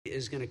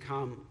is going to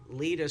come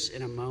lead us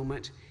in a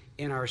moment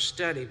in our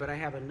study. But I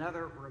have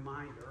another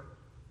reminder,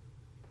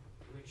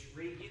 which,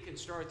 Reid, you can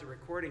start the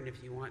recording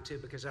if you want to,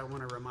 because I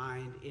want to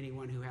remind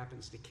anyone who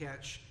happens to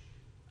catch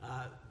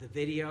the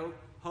video.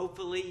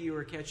 Hopefully you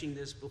are catching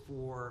this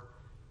before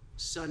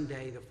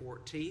Sunday the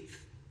 14th,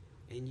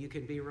 and you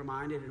can be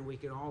reminded, and we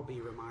can all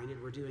be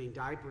reminded, we're doing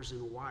diapers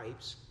and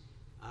wipes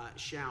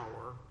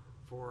shower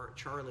for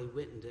Charlie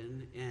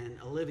Wittenden and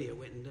Olivia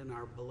Wittenden,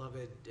 our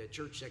beloved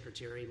church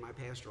secretary, my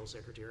pastoral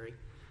secretary,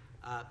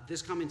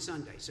 this coming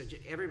Sunday. So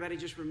everybody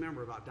just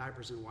remember about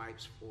diapers and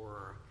wipes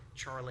for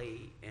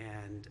Charlie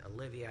and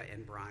Olivia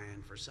and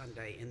Brian for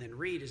Sunday. And then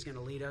Reid is going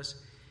to lead us.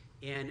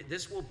 And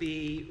this will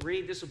be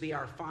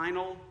our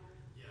final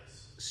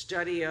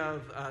study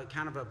of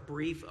kind of a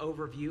brief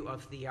overview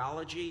of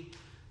theology.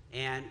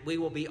 And we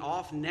will be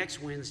off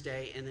next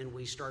Wednesday, and then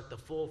we start the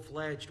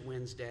full-fledged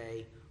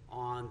Wednesday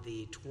on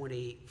the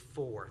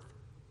 24th.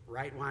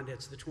 Right, Wanda?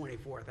 It's the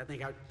 24th. I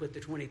think I put the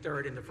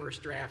 23rd in the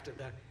first draft of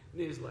the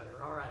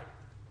newsletter. All right.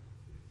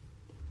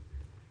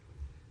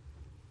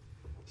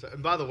 So,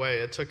 and by the way,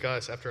 it took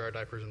us, after our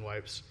diapers and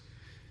wipes,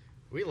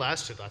 we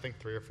lasted, I think,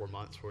 3 or 4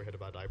 months before we had to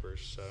buy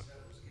diapers. So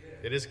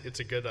it's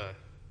a good,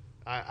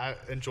 I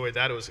enjoyed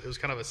that. It was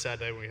kind of a sad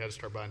day when we had to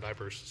start buying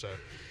diapers.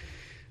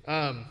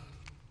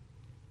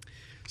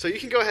 So you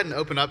can go ahead and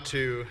open up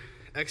to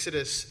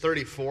Exodus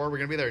 34. We're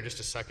going to be there in just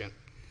a second.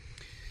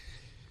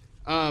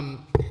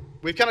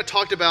 We've kind of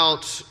talked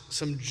about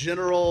some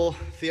general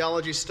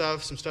theology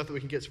stuff, some stuff that we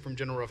can get from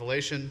general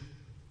revelation.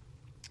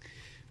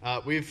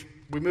 We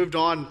moved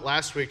on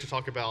last week to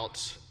talk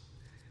about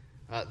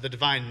the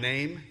divine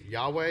name,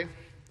 Yahweh,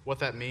 what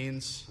that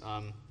means,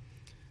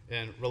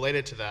 and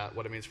related to that,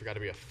 what it means for God to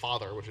be a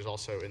father, which is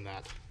also in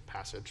that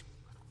passage.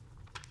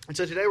 And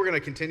so today we're going to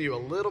continue a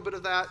little bit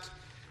of that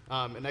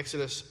in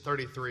Exodus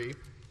 33,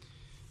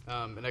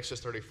 in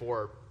Exodus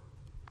 34.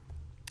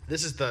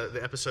 This is the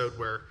episode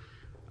where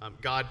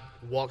God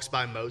walks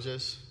by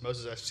Moses.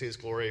 Moses asks to see his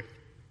glory.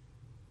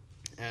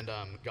 And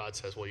God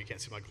says, well, you can't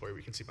see my glory, but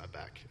you can see my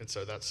back. And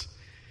so that's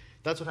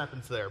what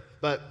happens there.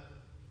 But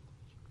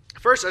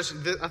first, I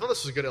thought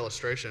this was a good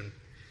illustration.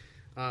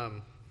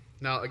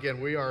 Now,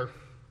 again, we're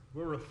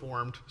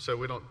Reformed, so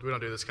we don't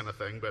do this kind of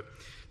thing. But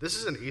this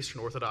is an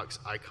Eastern Orthodox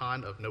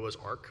icon of Noah's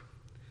Ark.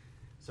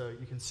 So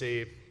you can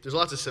see there's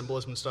lots of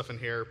symbolism and stuff in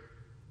here.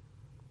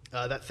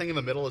 That thing in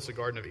the middle is the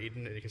Garden of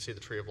Eden, and you can see the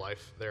Tree of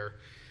Life there.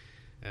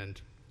 And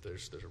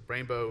there's a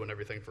rainbow and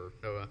everything for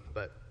Noah.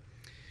 But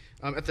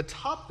at the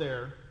top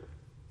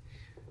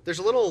there's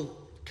a little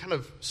kind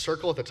of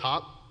circle at the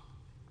top.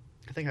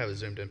 I think I have a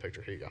zoomed in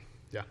picture. Here you go.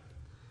 Yeah.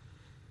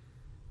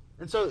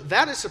 And so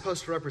that is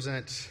supposed to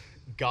represent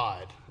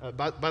God.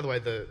 By the way,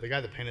 the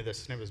guy that painted this,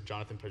 his name is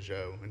Jonathan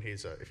Pajot, and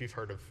he's, if you've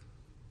heard of,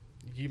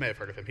 you may have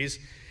heard of him. He's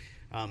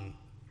kind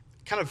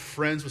of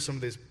friends with some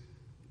of these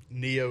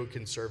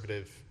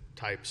neoconservative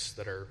types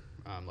that are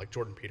like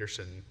Jordan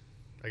Peterson.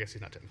 I guess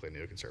he's not technically a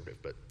neoconservative,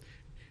 but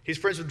he's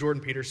friends with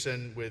Jordan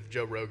Peterson, with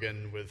Joe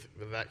Rogan, with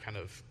that kind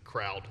of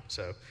crowd.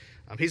 So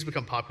he's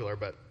become popular,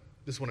 but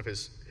this is one of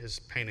his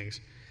paintings.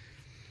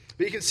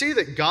 But you can see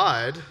that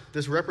God,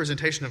 this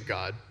representation of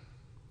God,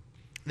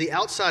 the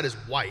outside is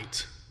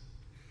white,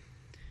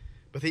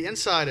 but the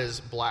inside is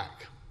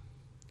black.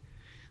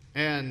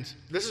 And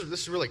this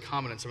is really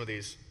common in some of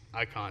these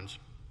icons.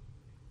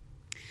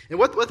 And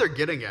what they're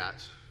getting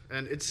at,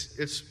 and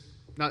it's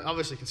not,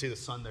 obviously you can see the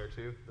sun there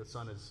too. The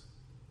sun is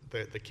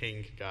the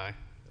king guy.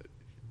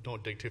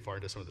 Don't dig too far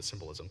into some of the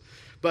symbolism.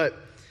 But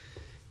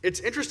it's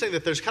interesting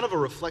that there's kind of a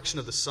reflection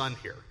of the sun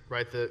here,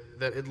 right?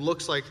 That it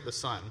looks like the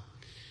sun.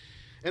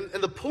 And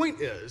the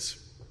point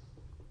is,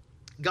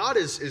 God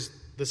is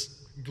this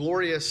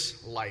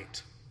glorious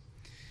light.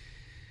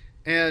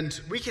 And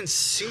we can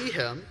see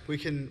him. We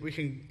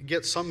can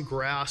get some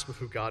grasp of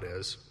who God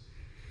is.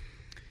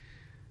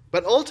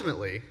 But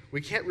ultimately,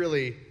 we can't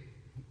really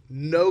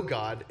know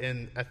God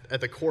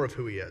at the core of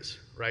who he is,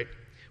 right?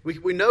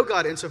 We know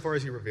God insofar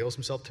as he reveals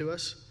himself to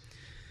us.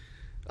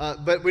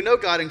 But we know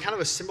God in kind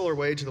of a similar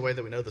way to the way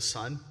that we know the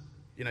sun.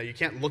 You know, you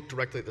can't look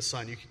directly at the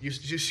sun. You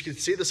can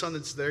see the sun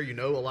that's there. You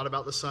know a lot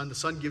about the sun. The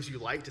sun gives you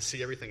light to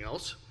see everything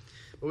else.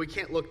 But we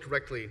can't look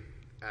directly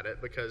at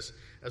it because,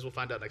 as we'll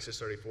find out in Exodus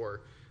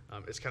 34,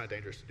 it's kind of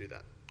dangerous to do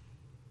that.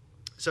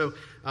 So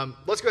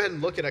let's go ahead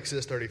and look at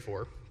Exodus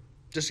 34.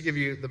 Just to give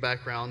you the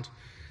background,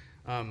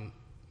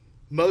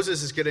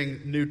 Moses is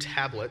getting new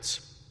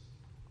tablets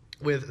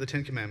with the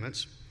Ten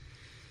Commandments.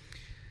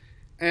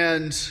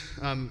 And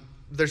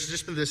there's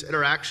just been this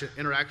interaction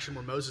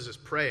where Moses is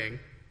praying.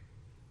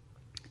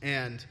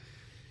 And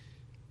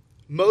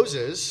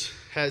Moses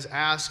has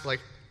asked, like,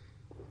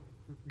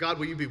 God,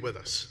 will you be with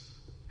us?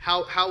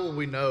 How will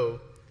we know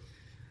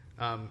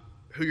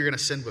who you're going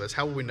to send with us?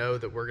 How will we know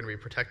that we're going to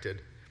be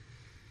protected?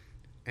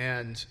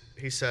 And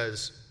he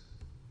says,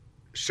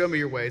 show me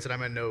your ways that I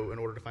may know in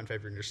order to find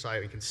favor in your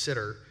sight and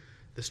consider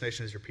this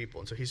nation as your people.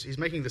 And so he's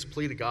making this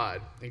plea to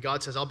God. And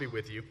God says, I'll be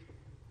with you.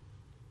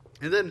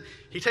 And then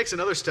he takes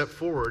another step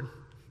forward.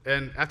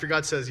 And after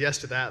God says yes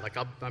to that, like,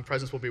 my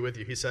presence will be with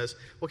you, he says,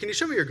 well, can you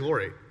show me your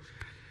glory?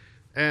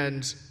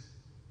 And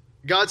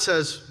God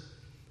says,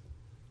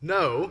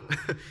 no,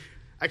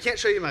 I can't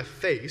show you my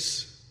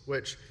face,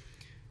 which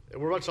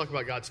we're about to talk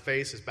about God's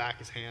face, his back,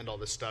 his hand, all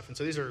this stuff. And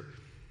so there's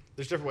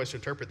different ways to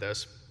interpret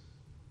this.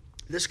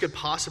 This could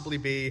possibly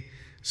be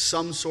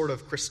some sort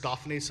of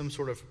Christophany, some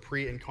sort of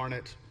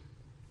pre-incarnate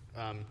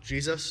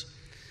Jesus.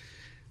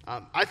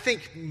 I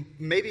think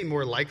maybe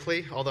more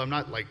likely, although I'm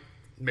not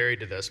married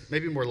to this,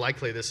 maybe more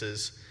likely this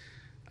is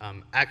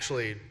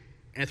actually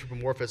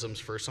anthropomorphisms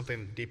for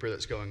something deeper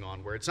that's going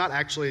on, where it's not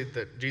actually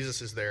that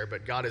Jesus is there,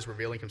 but God is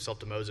revealing himself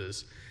to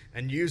Moses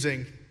and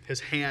using his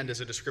hand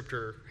as a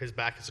descriptor, his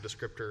back as a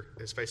descriptor,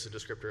 his face as a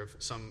descriptor of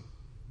some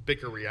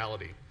bigger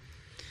reality.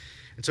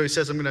 And so he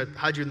says, I'm going to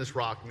hide you in this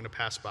rock, I'm going to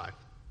pass by.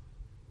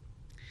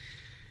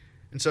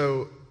 And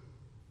so,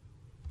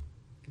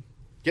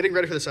 getting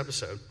ready for this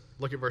episode,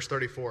 look at verse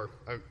 34,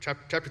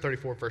 chapter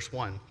 34, verse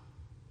 1.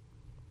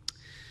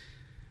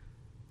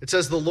 It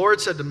says, the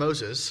Lord said to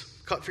Moses,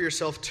 cut for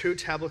yourself 2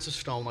 tablets of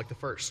stone like the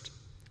first,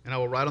 and I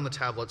will write on the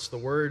tablets the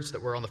words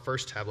that were on the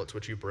first tablets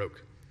which you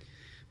broke.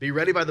 Be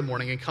ready by the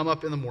morning, and come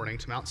up in the morning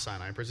to Mount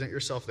Sinai, and present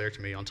yourself there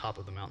to me on top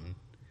of the mountain.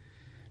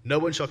 No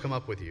one shall come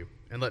up with you,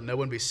 and let no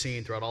one be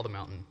seen throughout all the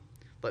mountain.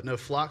 Let no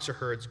flocks or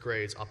herds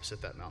graze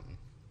opposite that mountain.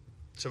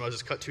 So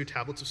Moses cut 2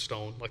 tablets of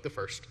stone like the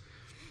first.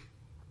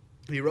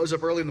 And he rose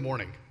up early in the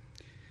morning,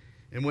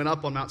 and went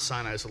up on Mount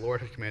Sinai as the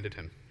Lord had commanded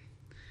him,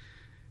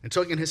 and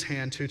took in his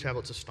hand 2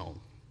 tablets of stone.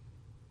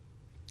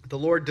 The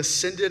Lord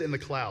descended in the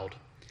cloud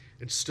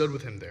and stood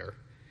with him there,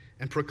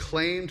 and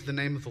proclaimed the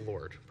name of the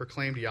Lord,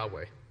 proclaimed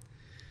Yahweh.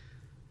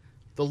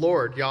 The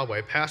Lord,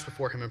 Yahweh, passed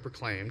before him and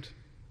proclaimed,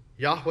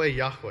 Yahweh,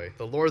 Yahweh,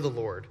 the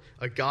Lord,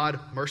 a God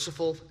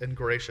merciful and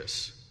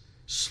gracious,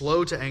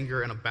 slow to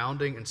anger and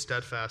abounding in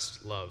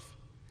steadfast love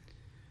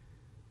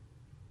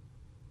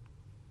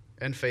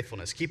and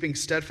faithfulness, keeping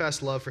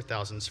steadfast love for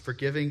thousands,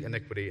 forgiving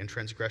iniquity and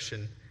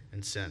transgression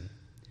and sin,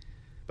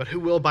 but who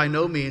will by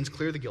no means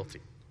clear the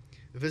guilty,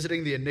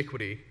 visiting the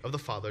iniquity of the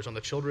fathers on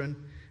the children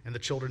and the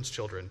children's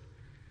children,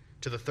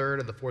 to the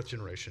 3rd and the 4th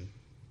generation.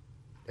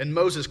 And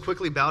Moses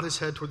quickly bowed his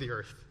head toward the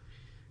earth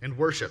and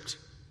worshipped,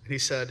 and he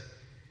said,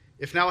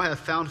 if now I have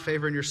found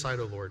favor in your sight,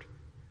 O Lord,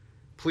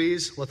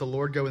 please let the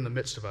Lord go in the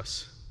midst of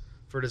us,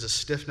 for it is a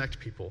stiff-necked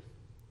people,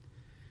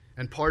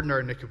 and pardon our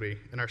iniquity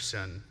and our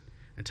sin,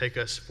 and take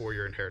us for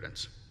your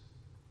inheritance.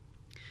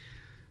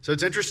 So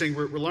it's interesting,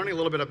 we're learning a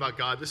little bit about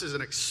God. This is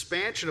an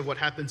expansion of what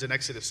happens in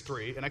Exodus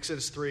 3. In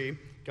Exodus 3,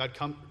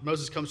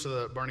 Moses comes to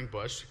the burning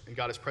bush, and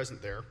God is present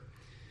there.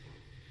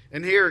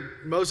 And here,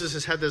 Moses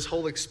has had this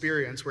whole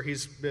experience where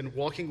he's been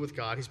walking with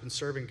God, he's been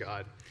serving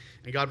God,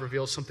 and God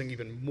reveals something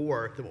even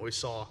more than what we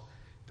saw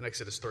in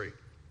Exodus 3.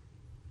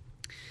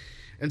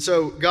 And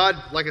so God,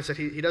 like I said,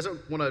 he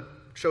doesn't want to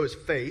show his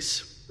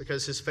face,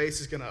 because his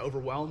face is going to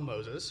overwhelm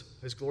Moses.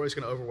 His glory is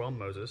going to overwhelm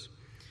Moses.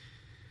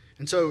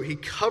 And so he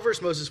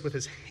covers Moses with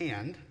his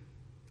hand.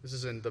 This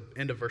is in the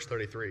end of verse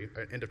 33,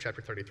 end of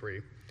chapter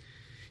 33.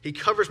 He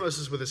covers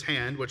Moses with his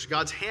hand, which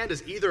God's hand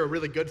is either a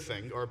really good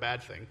thing or a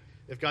bad thing.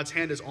 If God's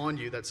hand is on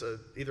you, that's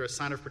either a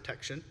sign of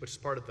protection, which is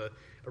part of the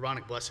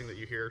Aaronic blessing that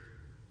you hear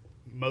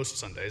most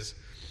Sundays,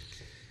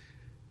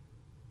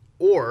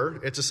 or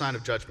it's a sign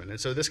of judgment. And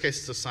so in this case,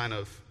 it's a sign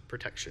of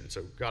protection.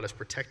 So God is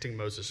protecting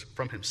Moses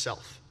from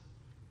himself.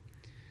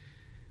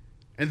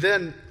 And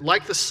then,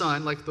 like the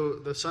sun, like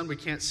the sun we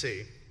can't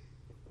see,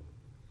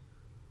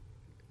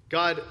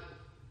 God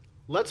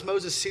lets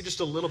Moses see just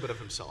a little bit of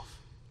himself.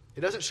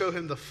 He doesn't show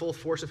him the full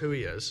force of who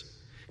he is.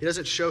 He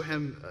doesn't show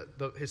him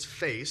his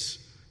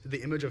face,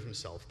 the image of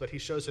himself, but he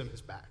shows him his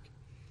back.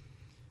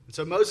 And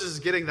so Moses is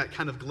getting that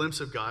kind of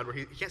glimpse of God where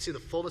he can't see the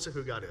fullness of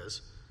who God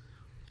is.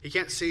 He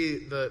can't see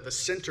the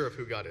center of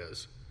who God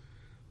is,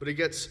 but he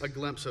gets a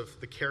glimpse of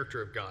the character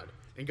of God.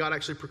 And God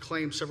actually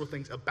proclaims several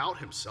things about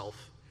himself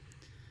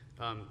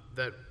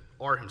that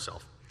are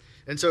himself.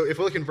 And so if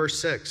we look in verse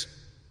 6,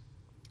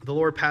 the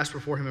Lord passed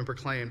before him and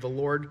proclaimed, the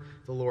Lord,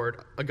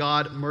 a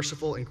God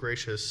merciful and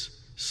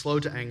gracious, slow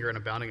to anger and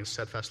abounding in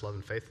steadfast love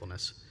and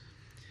faithfulness.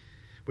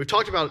 We've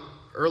talked about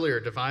earlier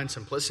divine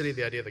simplicity,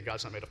 the idea that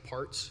God's not made of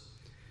parts.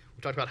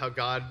 We talked about how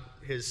God,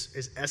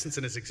 his essence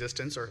and his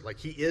existence are like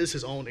he is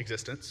his own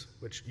existence,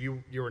 which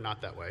you are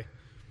not that way.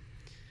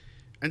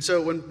 And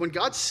so when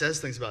God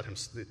says things about him,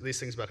 these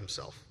things about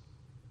himself,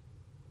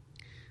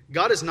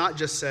 God is not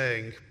just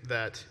saying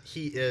that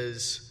he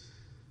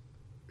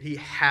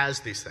has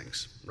these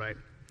things, right?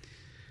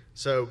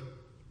 So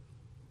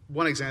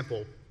one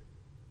example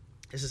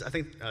is, I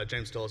think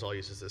James Dolezal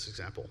uses this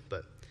example,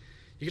 but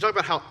you can talk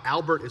about how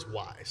Albert is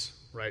wise,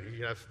 right?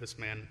 You have this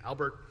man,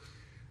 Albert,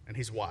 and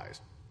he's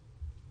wise.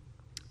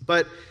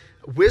 But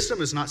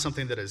wisdom is not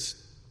something that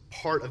is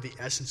part of the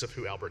essence of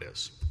who Albert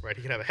is, right?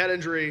 He could have a head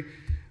injury,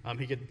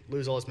 he could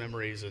lose all his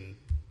memories, and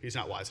he's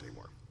not wise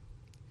anymore.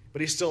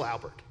 But he's still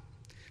Albert.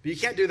 But you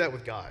can't do that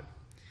with God.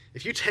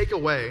 If you take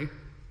away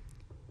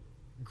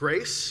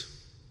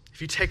grace,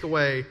 if you take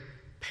away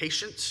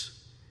patience,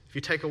 if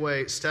you take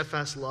away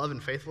steadfast love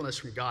and faithfulness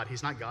from God,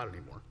 he's not God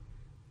anymore.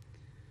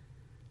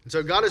 And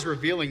so God is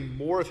revealing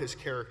more of his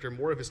character,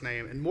 more of his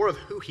name, and more of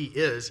who he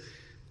is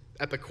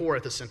at the core,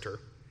 at the center.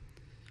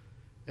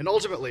 And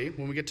ultimately,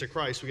 when we get to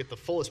Christ, we get the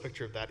fullest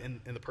picture of that in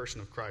the person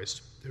of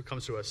Christ, who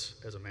comes to us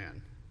as a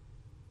man.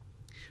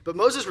 But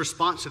Moses'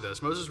 response to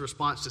this, Moses'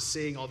 response to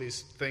seeing all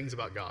these things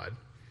about God,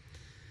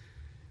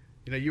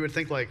 you would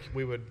think like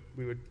we would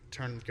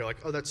turn and go like,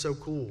 oh, that's so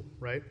cool,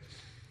 right?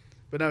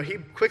 But no, he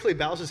quickly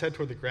bows his head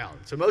toward the ground.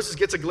 So Moses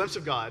gets a glimpse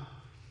of God,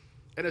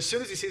 and as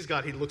soon as he sees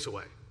God, he looks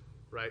away,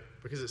 right?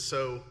 Because it's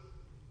so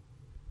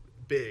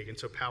big and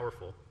so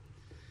powerful.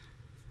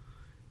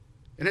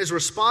 And his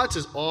response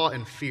is awe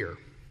and fear.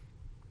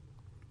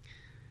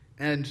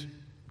 And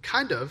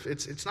kind of,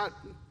 it's not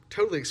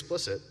totally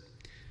explicit,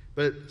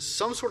 but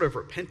some sort of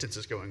repentance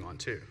is going on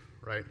too,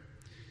 right?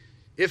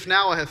 If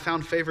now I have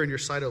found favor in your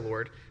sight, O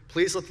Lord,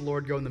 please let the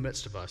Lord go in the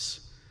midst of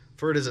us,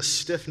 for it is a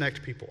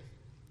stiff-necked people.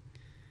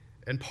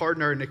 And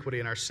pardon our iniquity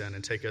and our sin,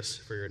 and take us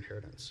for your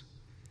inheritance.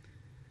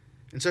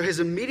 And so his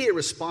immediate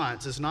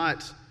response is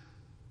not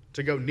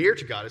to go near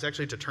to God, it's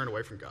actually to turn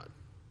away from God,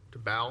 to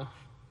bow,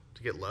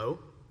 to get low,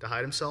 to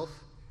hide himself,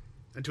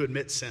 and to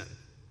admit sin.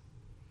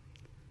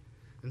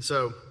 And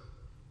so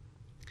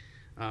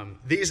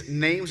these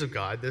names of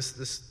God,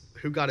 this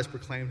who God has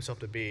proclaimed himself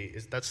to be,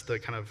 that's the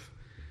kind of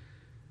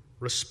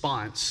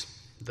response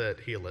that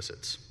he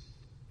elicits.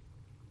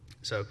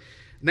 So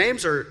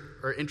names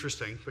are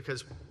interesting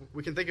because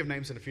we can think of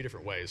names in a few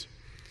different ways.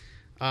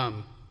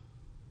 On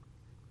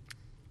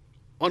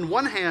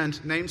one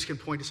hand, names can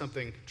point to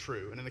something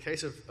true, and in the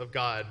case of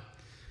God,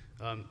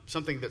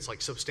 something that's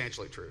like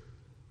substantially true.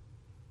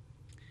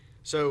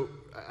 So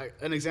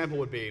an example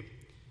would be,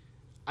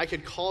 I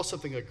could call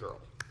something a girl,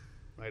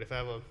 right? If I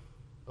have a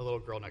little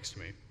girl next to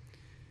me,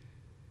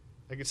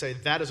 I could say,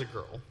 that is a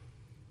girl,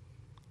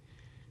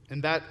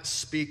 and that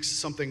speaks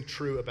something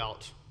true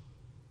about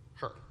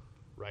her,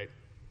 right?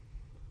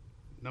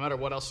 No matter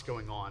what else is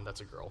going on,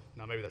 that's a girl.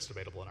 Now, maybe that's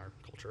debatable in our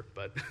culture,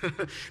 but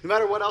no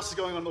matter what else is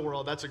going on in the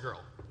world, that's a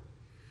girl.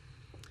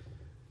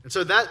 And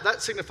so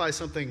that signifies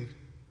something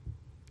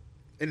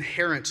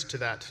inherent to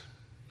that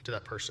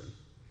person.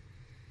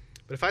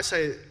 But if I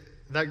say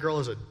that girl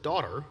is a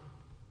daughter,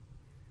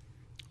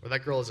 or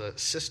that girl is a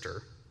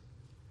sister,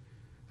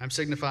 I'm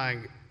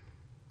signifying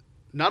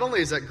not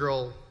only is that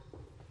girl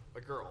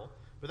a girl,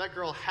 but that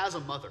girl has a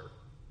mother,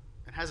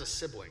 and has a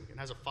sibling, and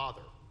has a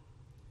father.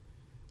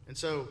 And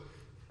so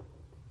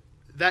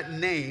that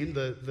name,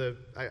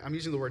 I'm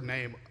using the word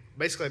name,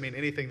 basically I mean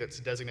anything that's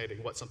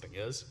designating what something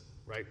is,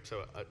 right?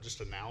 So just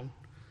a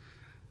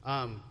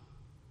noun.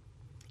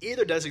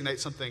 Either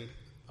designates something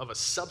of a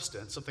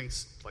substance, something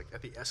like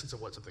at the essence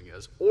of what something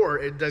is, or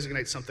it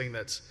designates something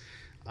that's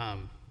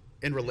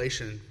in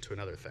relation to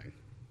another thing.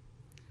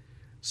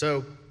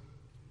 So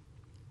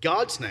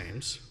God's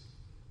names,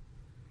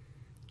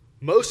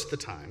 most of the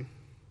time,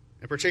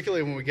 and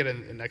particularly when we get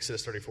in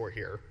Exodus 34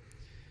 here,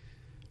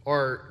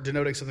 are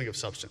denoting something of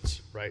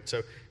substance, right?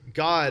 So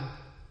God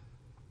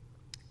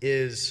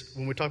is,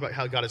 when we talk about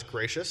how God is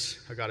gracious,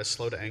 how God is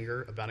slow to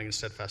anger, abounding in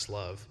steadfast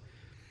love,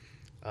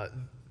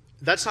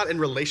 that's not in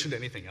relation to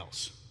anything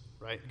else,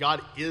 right?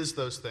 God is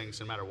those things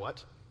no matter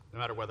what, no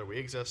matter whether we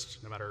exist,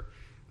 no matter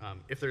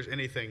if there's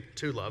anything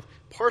to love,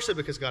 partially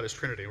because God is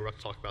Trinity, and we're about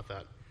to talk about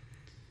that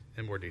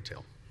in more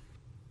detail.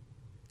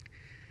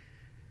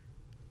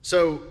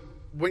 So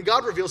when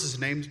God reveals his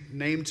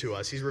name to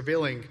us, he's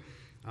revealing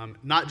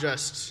not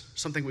just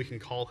something we can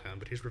call him,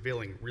 but he's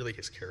revealing really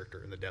his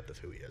character and the depth of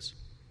who he is.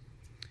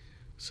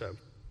 So,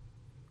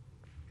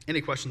 any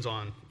questions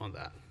on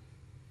that?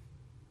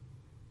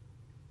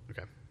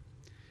 Okay.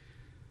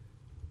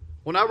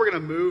 Well, now we're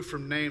going to move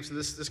from names, and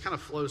this kind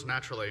of flows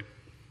naturally.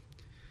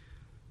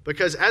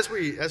 Because as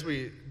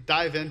we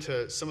dive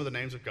into some of the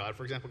names of God,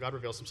 for example, God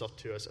reveals himself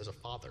to us as a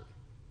father.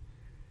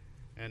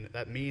 And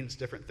that means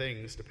different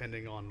things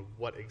depending on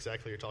what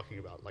exactly you're talking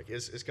about. Like,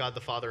 is God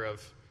the father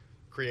of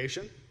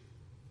creation?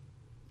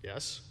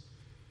 Yes.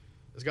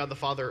 Is God the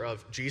father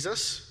of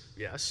Jesus?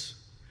 Yes.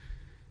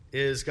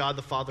 Is God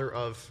the father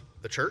of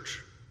the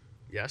church?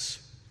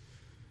 Yes.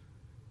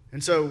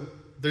 And so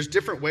there's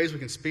different ways we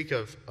can speak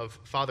of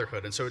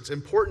fatherhood. And so it's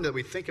important that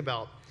we think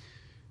about,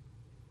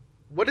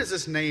 what does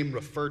this name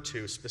refer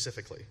to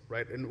specifically,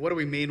 right? And what do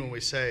we mean when we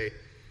say,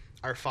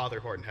 our Father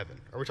who art in heaven?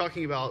 Are we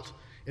talking about,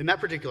 in that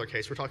particular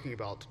case, we're talking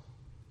about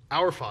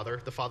our Father,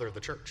 the Father of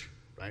the church,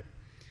 right?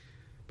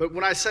 But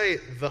when I say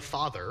the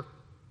Father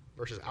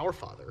versus our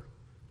Father,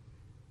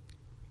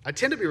 I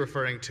tend to be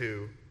referring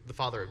to the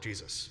Father of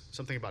Jesus,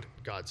 something about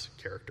God's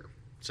character.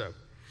 So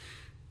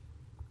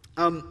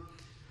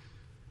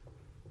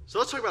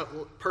let's talk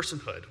about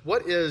personhood.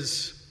 What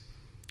is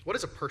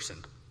a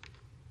person?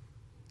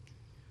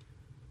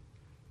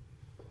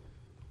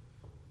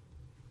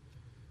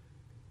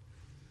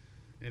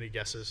 Any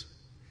guesses?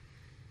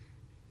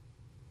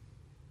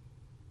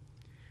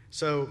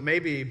 So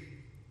maybe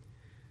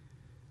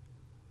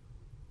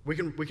we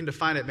can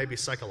define it maybe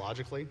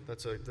psychologically.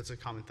 That's a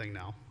common thing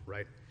now,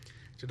 right?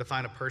 To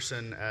define a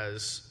person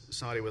as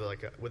somebody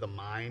with a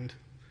mind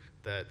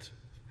that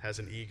has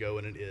an ego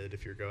and an id,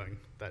 if you're going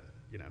that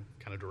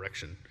kind of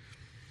direction.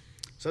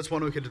 So that's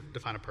one way we could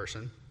define a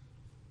person.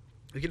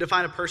 We can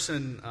define a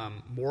person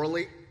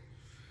morally,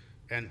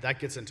 and that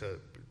gets into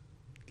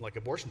like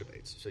abortion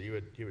debates. So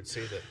you would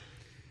say that,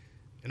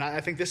 and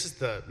I think this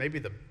is maybe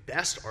the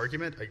best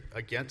argument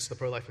against the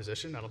pro-life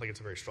position. I don't think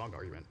it's a very strong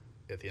argument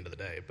at the end of the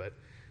day, but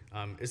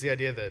is the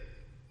idea that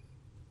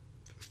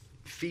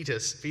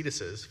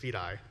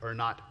feti, are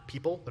not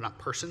people, they're not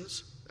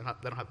persons,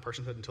 they don't have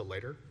personhood until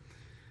later.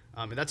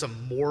 And that's a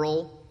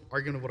moral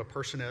argument of what a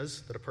person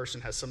is, that a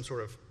person has some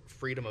sort of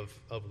freedom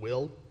of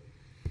will.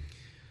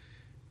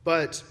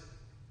 But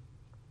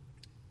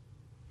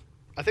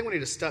I think we need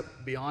to step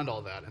beyond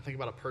all that and think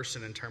about a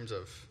person in terms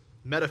of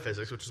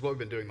metaphysics, which is what we've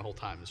been doing the whole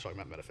time, is talking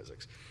about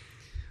metaphysics.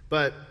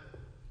 But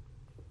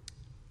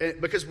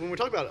because when we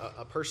talk about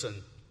a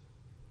person,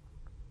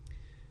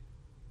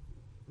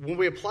 when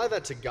we apply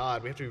that to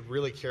God, we have to be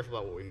really careful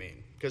about what we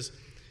mean. Because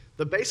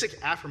the basic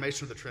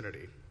affirmation of the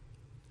Trinity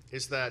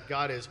is that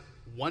God is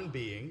one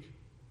being,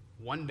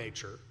 one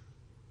nature,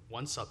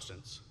 one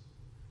substance,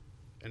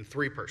 and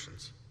three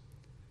persons.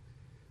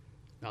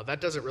 Now,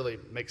 that doesn't really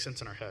make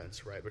sense in our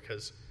heads, right?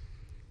 Because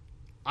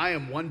I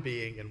am one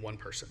being and one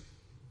person.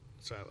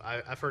 So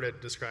I've heard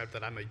it described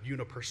that I'm a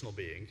unipersonal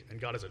being,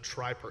 and God is a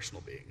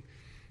tripersonal being.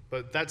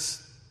 But that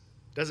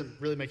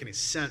doesn't really make any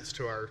sense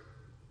to our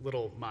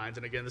little minds.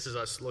 And again, this is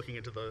us looking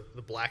into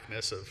the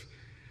blackness of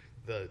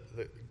the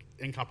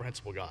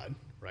incomprehensible God,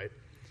 right?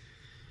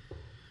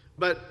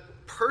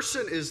 But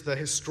person is the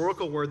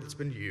historical word that's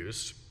been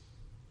used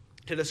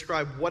to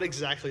describe what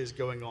exactly is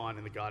going on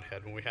in the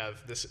Godhead when we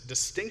have this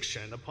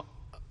distinction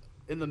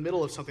in the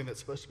middle of something that's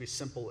supposed to be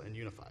simple and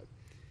unified.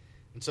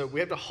 And so we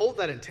have to hold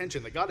that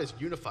intention that God is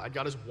unified,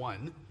 God is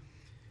one.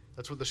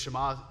 That's what the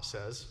Shema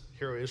says,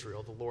 Hear, O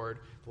Israel, the Lord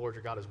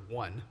your God is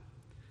one.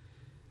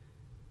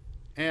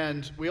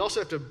 And we also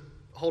have to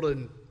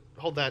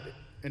hold that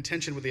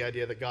intention with the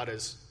idea that God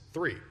is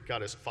three.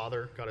 God is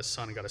Father, God is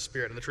Son, and God is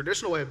Spirit. And the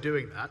traditional way of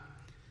doing that,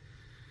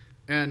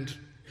 and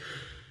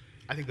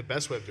I think the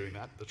best way of doing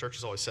that, the church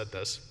has always said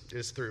this,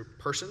 is through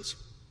persons.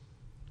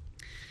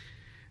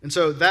 And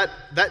so that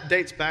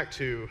dates back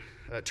to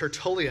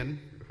Tertullian,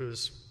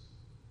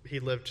 he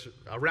lived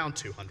around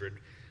 200,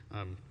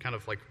 kind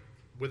of like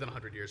within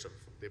 100 years of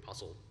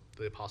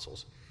the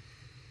apostles.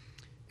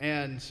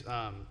 And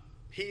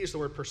he used the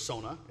word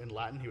persona in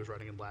Latin. He was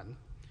writing in Latin.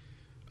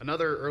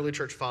 Another early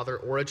church father,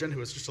 Origen, who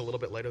was just a little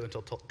bit later than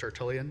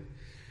Tertullian.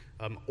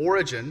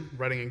 Origen,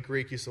 writing in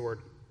Greek, used the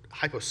word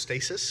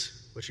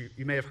hypostasis, which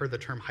you may have heard the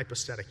term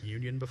hypostatic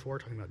union before,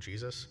 talking about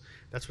Jesus.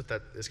 That's what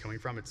that is coming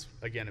from. It's,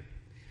 again,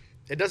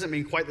 it doesn't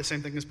mean quite the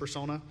same thing as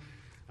persona,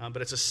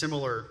 but it's a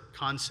similar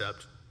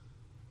concept.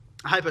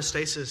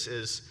 Hypostasis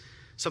is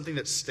something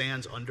that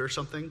stands under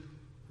something,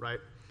 right?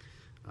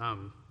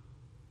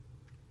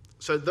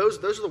 So those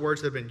are the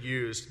words that have been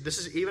used. This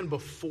is even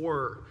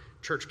before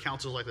church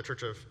councils like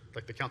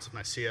the Council of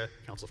Nicaea,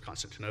 Council of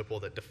Constantinople,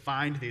 that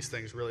defined these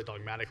things really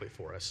dogmatically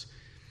for us.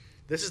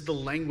 This is the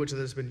language that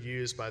has been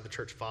used by the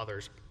church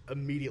fathers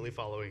immediately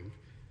following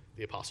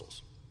the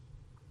apostles.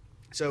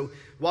 So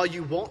while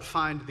you won't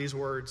find these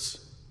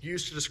words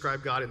used to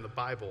describe God in the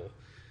Bible,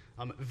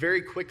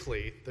 very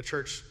quickly the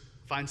church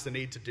finds the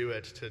need to do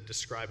it to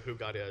describe who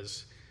God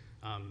is,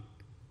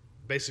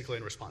 basically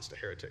in response to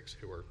heretics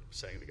who were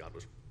saying that God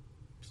was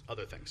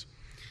other things.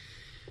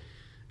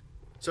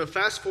 So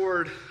fast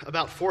forward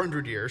about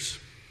 400 years,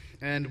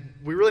 and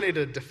we really need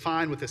to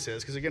define what this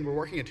is, because again, we're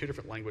working in two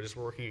different languages.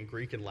 We're working in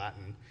Greek and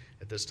Latin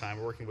at this time.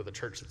 We're working with a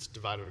church that's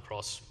divided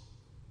across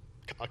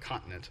a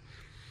continent.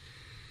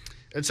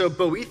 And so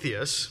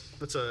Boethius,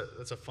 that's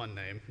a fun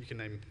name. You can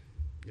name,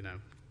 you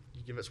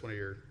give us one of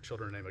your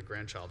children and name a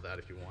grandchild that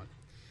if you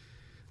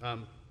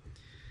want.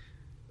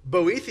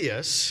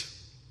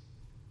 Boethius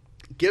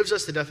gives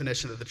us the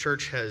definition that the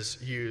church has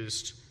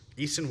used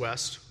east and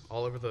west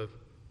all over the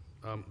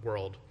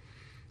world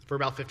for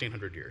about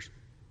 1,500 years.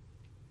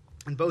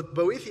 And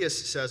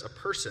Boethius says a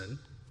person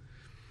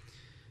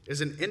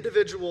is an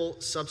individual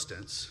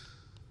substance.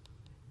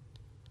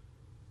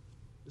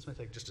 This might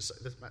take just a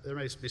second. There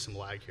may be some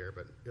lag here,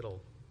 but it'll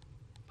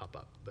pop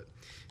up. But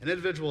an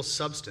individual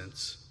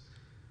substance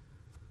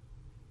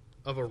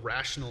of a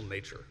rational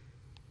nature.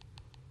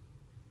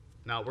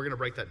 Now, we're going to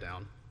break that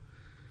down.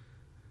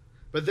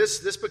 But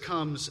this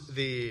becomes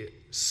the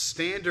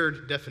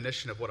standard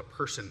definition of what a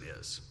person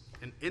is.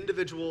 An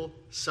individual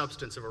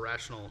substance of a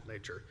rational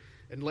nature.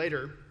 And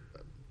later,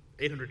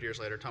 800 years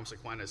later, Thomas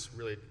Aquinas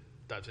really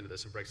dives into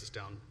this and breaks this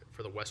down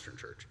for the Western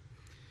church.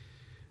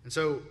 And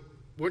so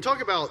when we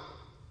talk about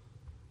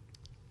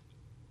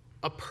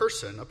a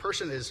person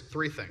is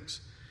three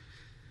things.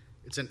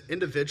 It's an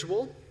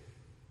individual,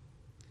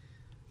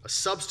 a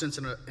substance,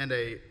 and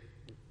a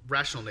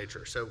rational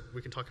nature. So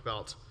we can talk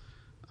about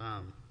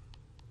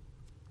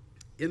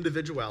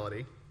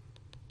individuality.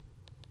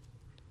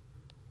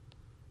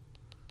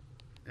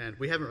 And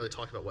we haven't really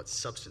talked about what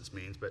substance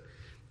means, but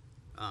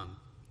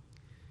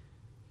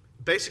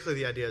basically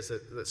the idea is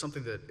that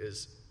something that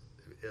is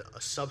a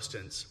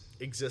substance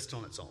exists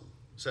on its own.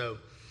 So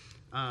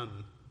we're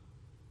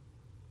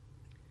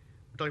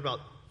talking about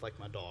like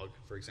my dog,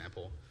 for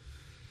example.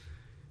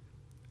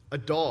 a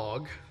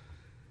dog,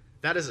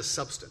 that is a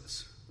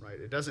substance, right?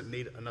 It doesn't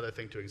need another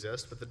thing to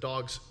exist, but the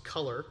dog's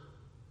color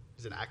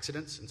is an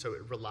accident, and so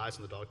it relies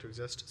on the dog to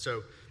exist.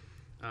 So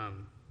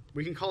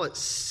we can call it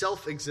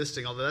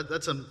self-existing, although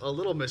that's a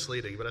little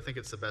misleading, but I think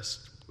it's the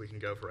best we can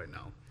go for right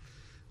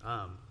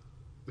now.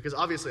 Because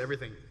obviously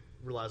everything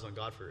relies on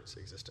God for its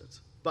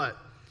existence. But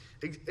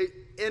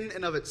in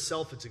and of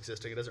itself, it's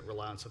existing. It doesn't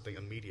rely on something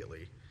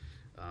immediately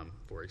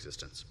for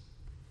existence.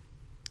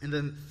 And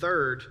then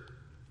third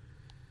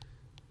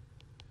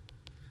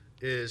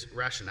is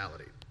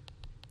rationality.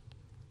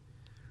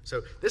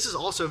 So this is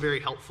also very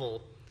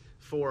helpful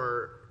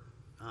for,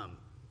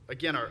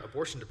 again, our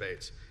abortion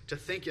debates, to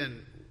think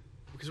in,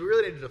 because we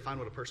really need to define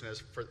what a person is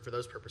for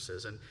those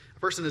purposes. And a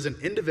person is an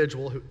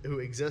individual who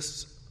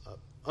exists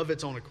of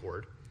its own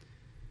accord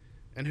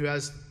and who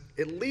has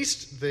at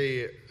least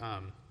the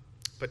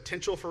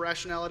potential for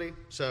rationality.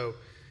 So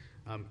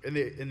in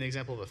the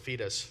example of a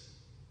fetus,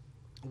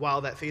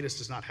 while that fetus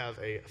does not have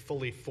a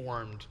fully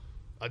formed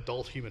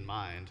adult human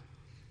mind,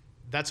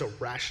 that's a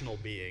rational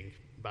being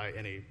by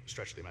any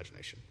stretch of the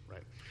imagination,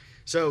 right?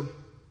 So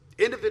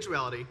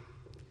individuality,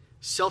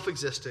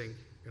 self-existing,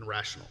 and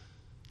rational.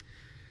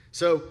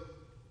 So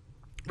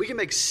we can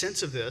make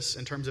sense of this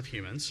in terms of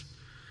humans.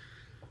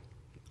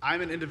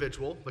 I'm an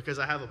individual because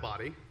I have a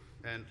body,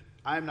 and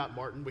I'm not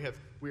Martin.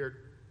 We are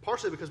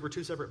partially because we're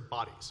two separate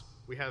bodies.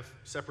 We have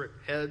separate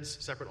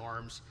heads, separate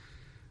arms,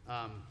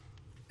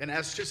 and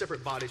as two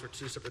separate bodies, we're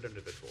two separate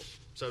individuals.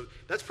 So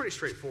that's pretty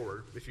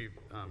straightforward if you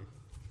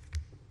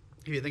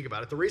think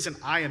about it. The reason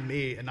I am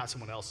me and not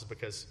someone else is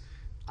because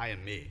I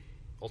am me,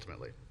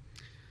 ultimately.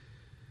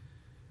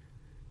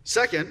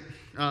 Second,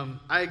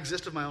 I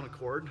exist of my own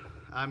accord.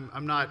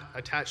 I'm not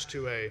attached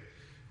to a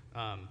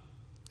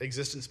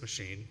existence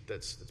machine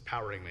that's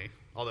powering me,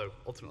 although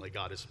ultimately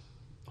God is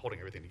holding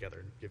everything together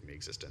and giving me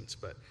existence.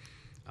 But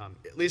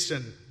at least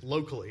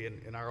locally,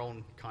 in our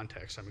own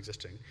context, I'm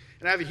existing.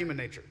 And I have a human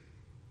nature.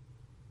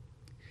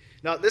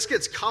 Now, this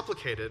gets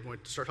complicated when we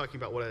start talking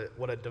about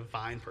what a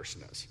divine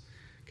person is.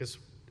 Because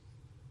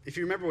if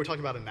you remember, we talked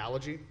about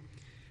analogy,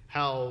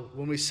 how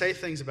when we say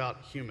things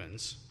about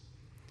humans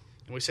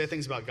and we say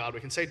things about God, we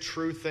can say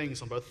true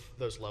things on both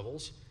those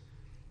levels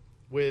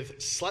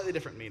with slightly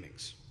different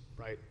meanings,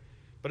 right?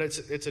 But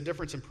it's a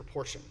difference in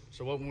proportion.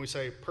 So when we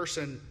say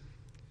person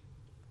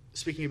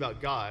speaking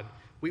about God,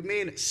 we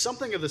mean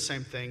something of the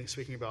same thing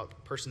speaking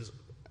about persons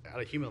at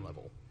a human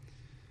level.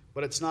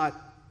 But it's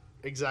not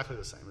exactly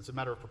the same. It's a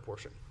matter of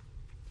proportion.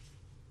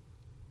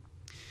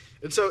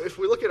 And so if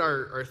we look at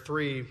our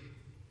three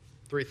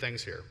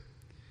things here: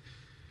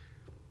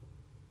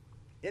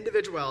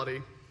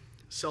 individuality,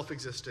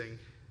 self-existing,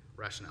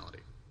 rationality.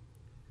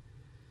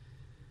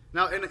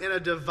 Now, in a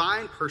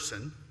divine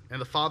person, and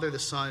the Father, the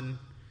Son,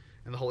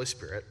 and the Holy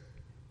Spirit,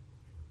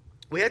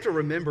 we have to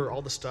remember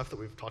all the stuff that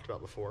we've talked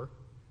about before.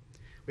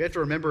 We have to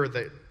remember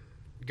that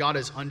God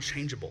is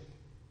unchangeable.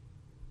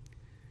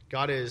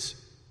 God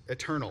is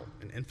eternal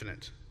and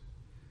infinite.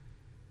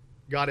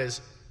 God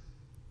is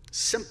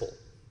simple.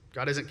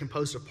 God isn't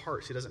composed of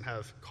parts. He doesn't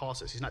have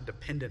causes. He's not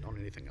dependent on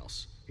anything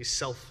else. He's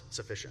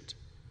self-sufficient.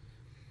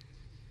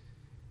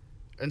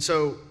 And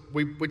so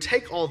we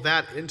take all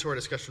that into our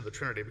discussion of the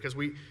Trinity because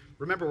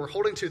remember, we're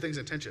holding two things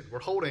in tension. We're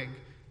holding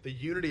the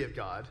unity of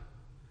God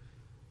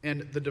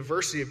and the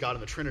diversity of God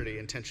in the Trinity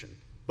in tension.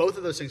 Both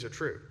of those things are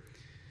true.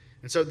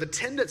 And so the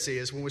tendency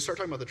is, when we start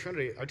talking about the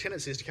Trinity, our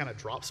tendency is to kind of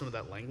drop some of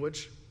that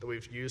language that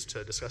we've used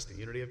to discuss the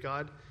unity of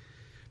God.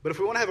 But if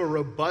we want to have a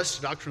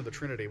robust doctrine of the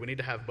Trinity, we need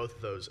to have both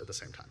of those at the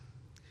same time.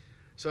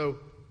 So,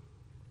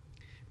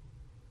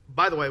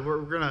 by the way,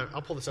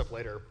 I'll pull this up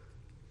later,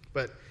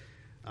 but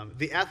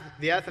the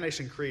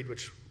Athanasian Creed,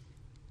 which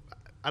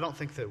I don't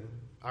think that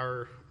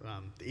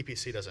the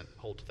EPC doesn't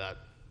hold to that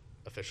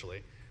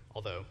officially,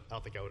 although I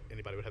don't think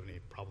anybody would have any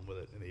problem with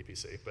it in the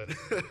EPC,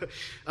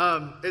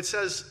 but it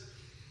says,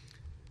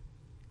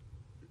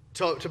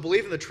 to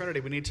believe in the Trinity,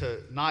 we need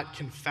to not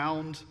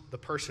confound the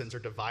persons or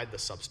divide the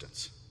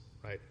substance,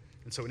 right?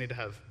 And so we need to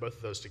have both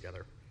of those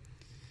together.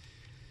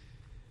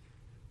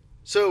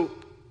 So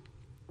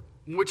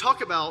when we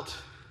talk about,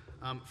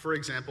 for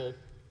example,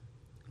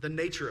 the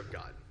nature of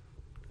God,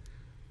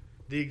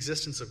 the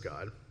existence of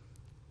God,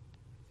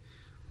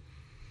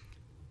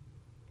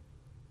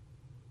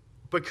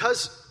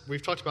 because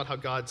we've talked about how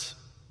God's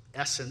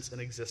essence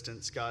and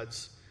existence, God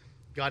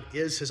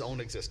is his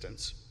own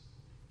existence,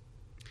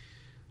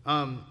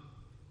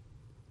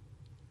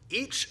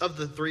 each of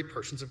the three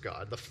persons of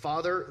God, the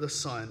Father, the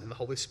Son, and the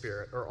Holy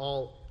Spirit, are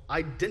all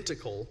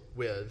identical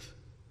with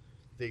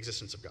the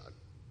existence of God.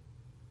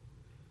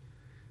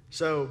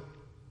 So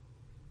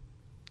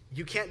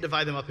you can't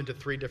divide them up into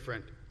three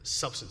different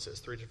substances,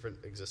 three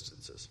different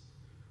existences.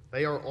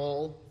 They are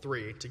all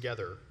three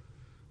together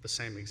the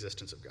same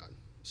existence of God.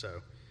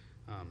 So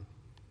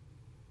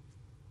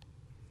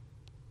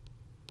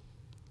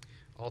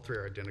all three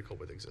are identical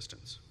with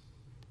existence.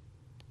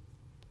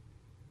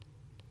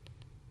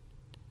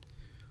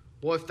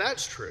 Well, if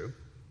that's true,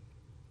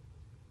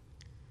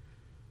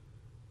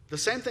 the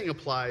same thing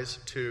applies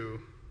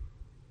to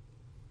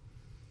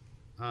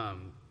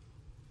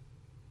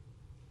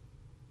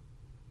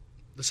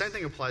The same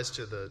thing applies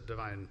to the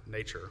divine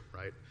nature,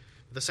 right?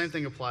 The same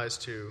thing applies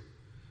to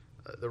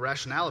the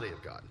rationality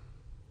of God.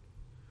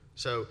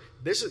 So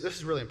this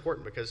is really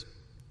important because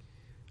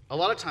a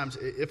lot of times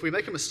if we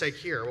make a mistake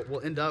here,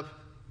 we'll end up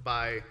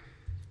by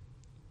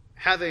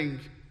having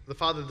the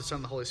Father, the Son,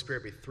 and the Holy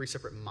Spirit be three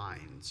separate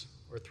minds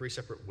or three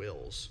separate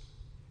wills,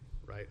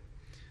 right?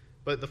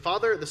 But the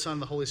Father, the Son,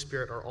 and the Holy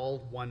Spirit are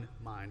all one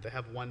mind. They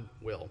have one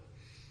will.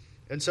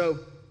 And so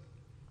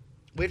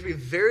we have to be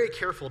very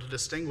careful to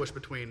distinguish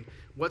between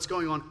what's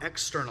going on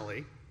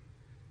externally,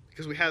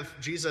 because we have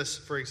Jesus,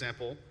 for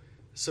example,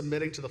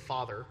 submitting to the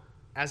Father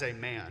as a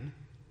man.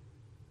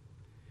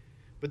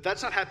 But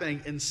that's not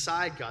happening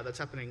inside God. That's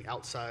happening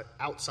outside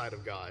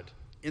of God,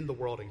 in the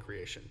world and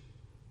creation.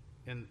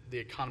 In the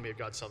economy of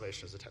God's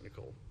salvation is the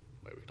technical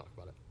way we can talk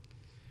about it.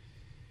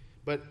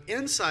 But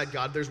inside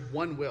God, there's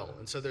one will.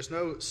 And so there's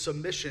no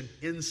submission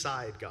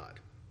inside God.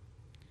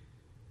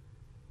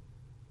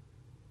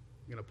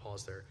 I'm going to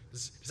pause there.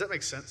 Does that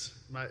make sense?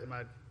 Am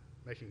I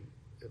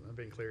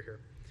being clear here?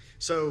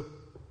 So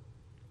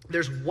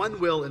there's one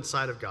will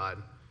inside of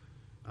God.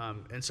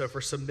 And so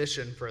for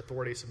submission, for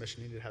authority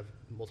submission, you need to have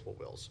multiple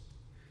wills.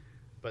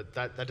 But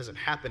that doesn't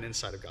happen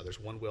inside of God. There's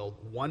one will,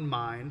 one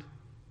mind,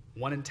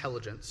 one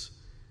intelligence,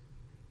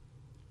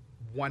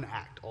 one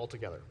act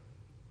altogether.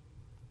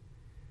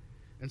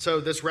 And so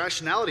this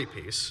rationality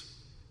piece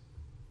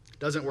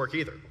doesn't work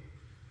either.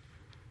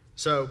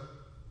 So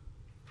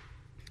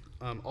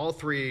all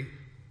three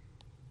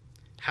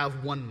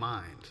have one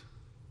mind.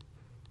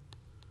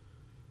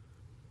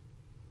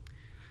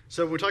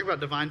 So when we talk about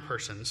divine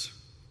persons,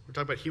 we're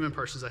talking about human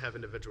persons that have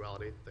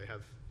individuality. They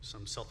have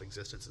some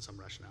self-existence and some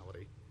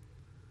rationality.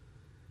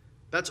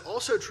 That's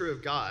also true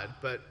of God,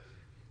 but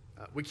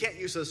we can't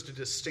use those to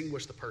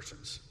distinguish the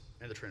persons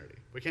in the Trinity.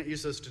 We can't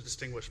use those to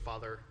distinguish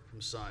Father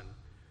from Son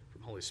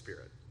from Holy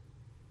Spirit.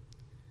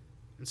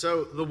 And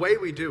so the way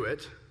we do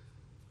it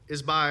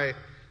is by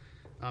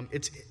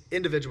its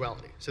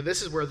individuality. So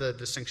this is where the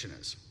distinction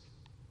is.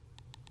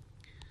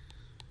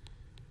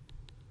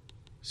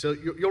 So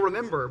you'll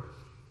remember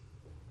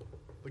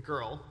the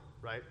girl,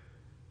 right,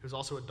 who's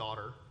also a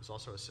daughter, who's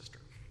also a sister.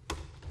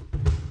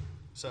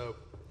 So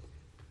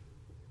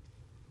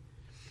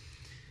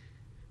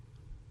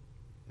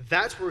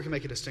that's where we can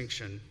make a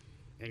distinction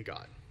in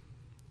God.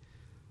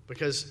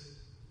 Because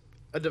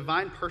a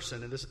divine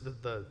person, and this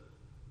the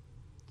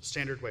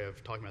standard way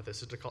of talking about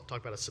this is to talk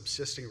about a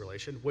subsisting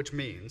relation, which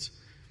means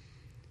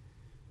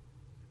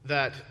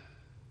that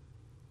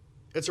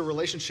it's a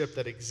relationship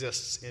that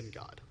exists in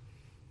God.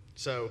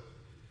 So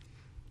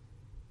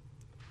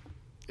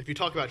if you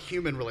talk about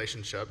human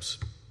relationships,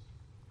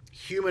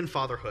 human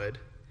fatherhood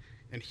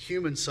and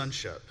human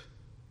sonship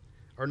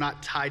are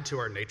not tied to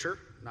our nature,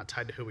 not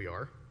tied to who we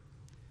are,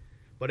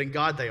 but in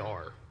God they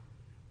are.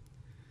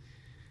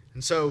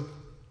 And so,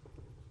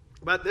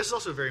 but this is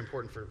also very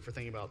important for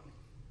thinking about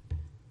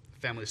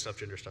family stuff,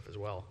 gender stuff as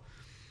well.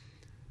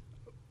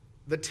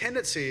 The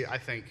tendency, I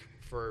think,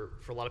 for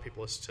a lot of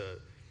people is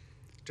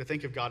to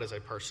think of God as a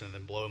person and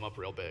then blow him up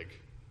real big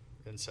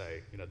and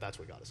say, that's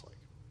what God is like.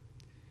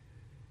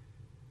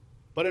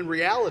 But in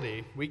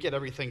reality, we get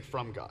everything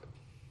from God.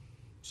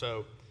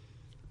 So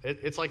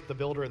it's like the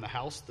builder and the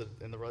house,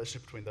 and the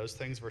relationship between those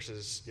things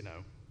versus,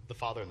 the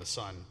Father and the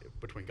Son,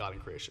 between God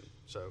and creation.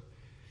 So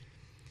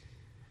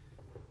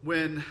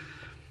when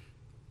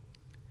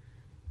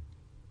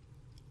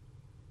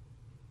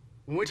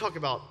we talk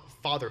about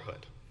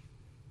fatherhood,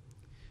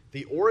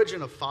 the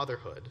origin of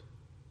fatherhood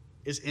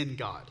is in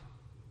God.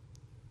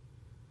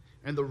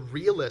 And the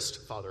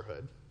realist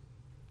fatherhood,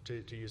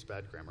 to use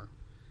bad grammar,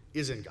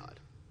 is in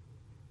God.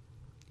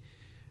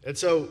 And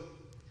so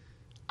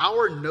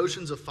our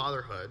notions of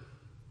fatherhood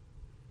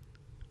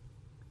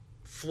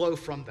flow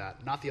from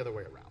that, not the other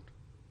way around.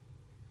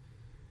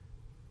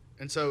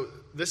 And so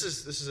this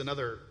is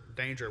another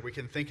danger. We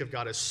can think of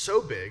God as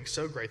so big,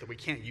 so great, that we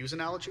can't use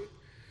analogy.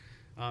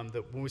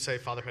 That when we say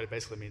fatherhood, it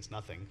basically means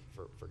nothing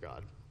for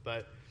God.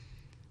 But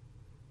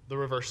the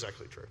reverse is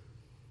actually true.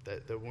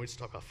 That when we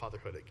talk about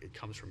fatherhood, it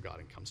comes from God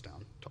and comes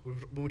down.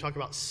 When we talk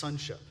about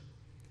sonship,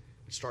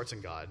 it starts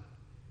in God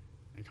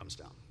and comes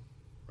down,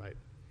 right?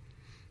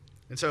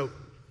 And so,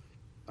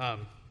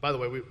 by the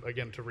way,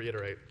 again, to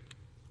reiterate,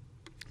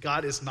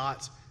 God is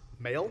not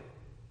male.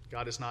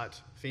 God is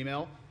not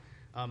female.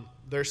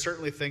 There are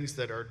certainly things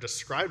that are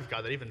described of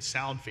God that even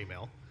sound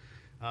female.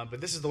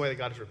 But this is the way that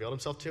God has revealed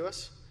himself to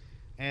us.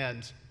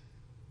 And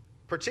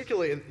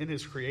particularly in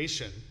his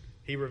creation,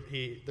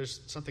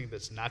 there's something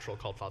that's natural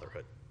called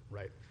fatherhood,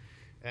 right?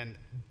 And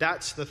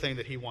that's the thing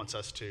that he wants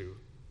us to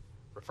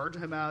refer to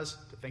him as,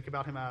 to think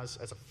about him as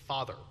a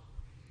father.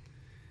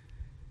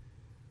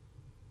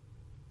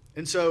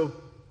 And so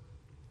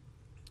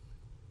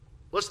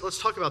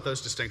let's talk about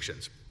those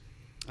distinctions.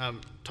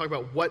 Talk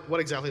about what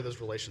exactly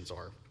those relations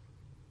are.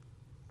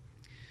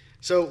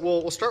 So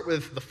we'll start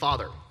with the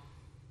Father.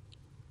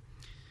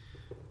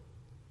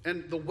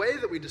 And the way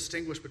that we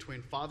distinguish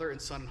between Father and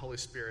Son and Holy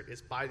Spirit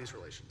is by these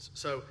relations.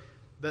 So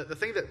the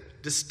thing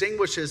that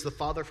distinguishes the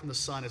Father from the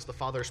Son is the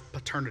Father's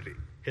paternity,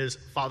 his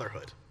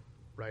fatherhood,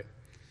 right?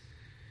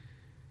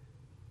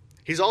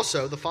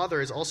 The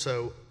Father is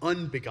also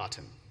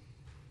unbegotten.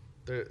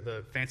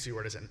 The fancy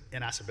word is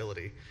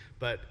inascibility,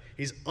 but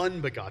he's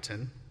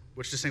unbegotten,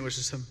 which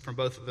distinguishes him from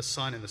both the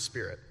Son and the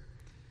Spirit.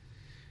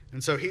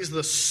 And so he's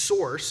the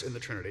source in the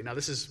Trinity. Now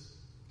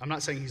I'm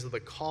not saying he's the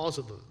cause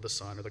of the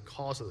Son or the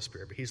cause of the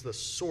Spirit, but he's the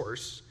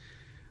source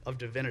of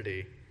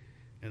divinity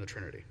in the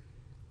Trinity.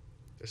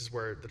 This is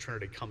where the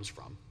Trinity comes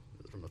from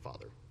the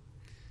Father.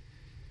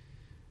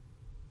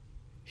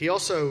 He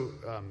also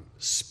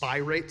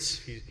spirates,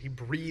 he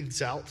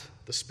breathes out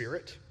the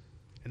Spirit,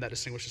 and that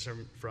distinguishes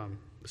him from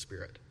the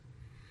Spirit.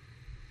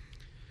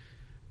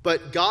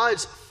 But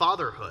God's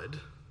fatherhood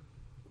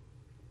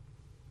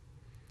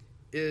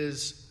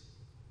is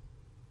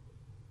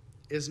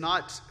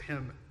not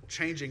him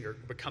changing or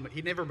becoming.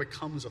 He never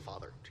becomes a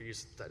father, to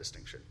use that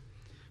distinction.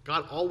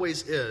 God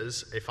always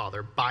is a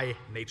father by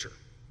nature.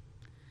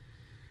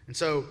 And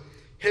so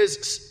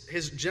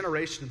his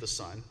generation of the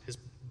Son, his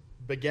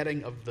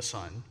begetting of the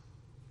Son,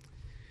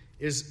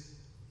 is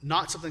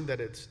not something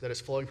that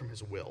is flowing from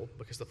his will,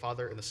 because the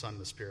Father and the Son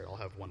and the Spirit all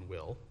have one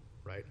will,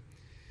 right?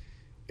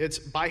 It's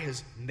by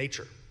his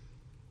nature.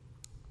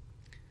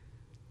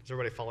 Is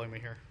everybody following me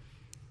here?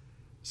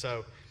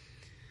 So,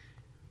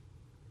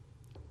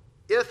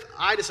 if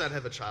I decide to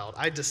have a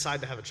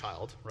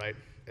child, right?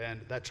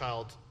 And that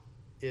child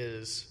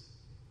is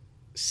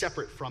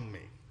separate from me.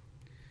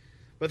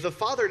 But the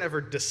Father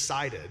never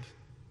decided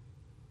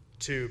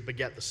to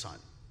beget the Son.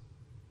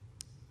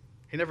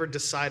 He never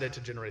decided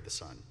to generate the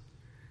Son.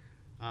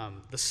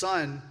 The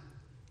Son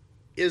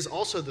is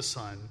also the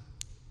Son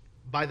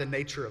by the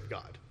nature of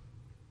God.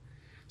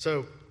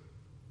 So,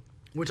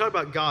 when we talk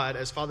about God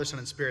as Father, Son,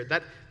 and Spirit,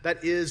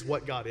 that is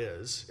what God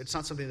is. It's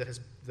not something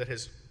that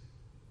has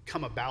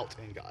come about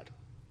in God.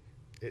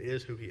 It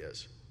is who he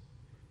is.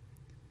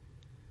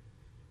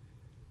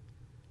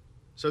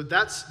 So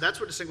that's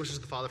what distinguishes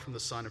the Father from the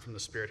Son and from the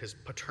Spirit, his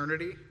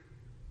paternity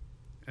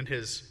and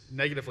his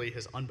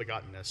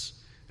unbegottenness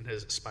and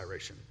his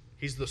spiration.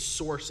 He's the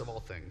source of all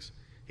things.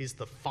 He's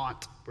the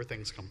font where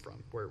things come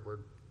from, where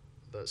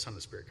the Son and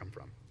the Spirit come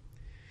from.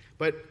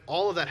 But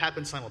all of that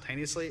happens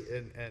simultaneously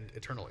and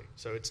eternally.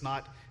 So it's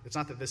not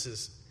that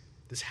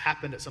this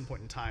happened at some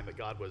point in time, that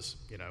God was,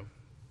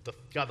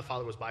 God the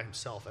Father was by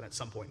himself, and at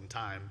some point in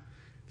time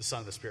the Son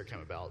and the Spirit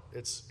came about.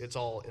 It's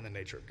all in the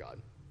nature of God.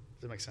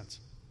 Does that make sense?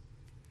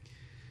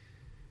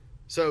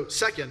 So,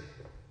 second,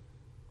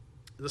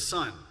 the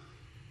Son.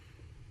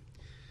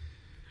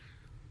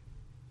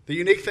 The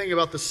unique thing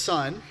about the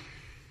Son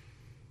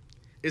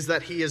is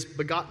that he is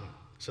begotten.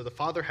 So the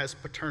Father has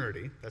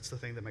paternity. That's the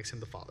thing that makes him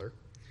the Father.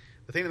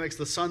 The thing that makes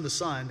the Son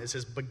is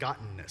his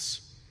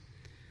begottenness.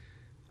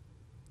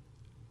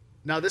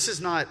 Now, this is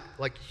not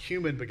like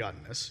human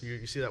begottenness.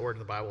 You see that word in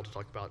the Bible to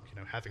talk about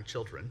having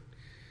children.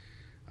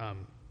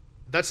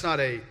 That's not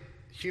a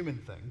human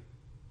thing.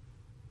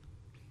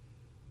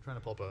 I'm trying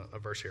to pull up a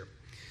verse here.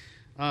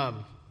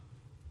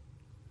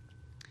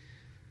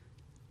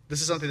 This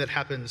is something that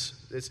happens.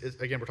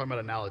 Again, we're talking about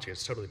analogy.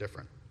 It's totally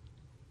different.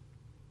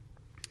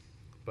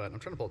 But I'm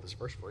trying to pull up this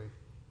verse for you.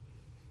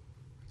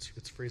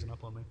 It's freezing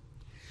up on me.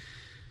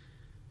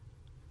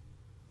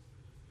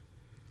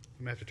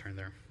 You may have to turn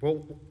there.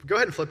 Well, go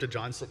ahead and flip to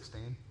John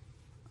 16.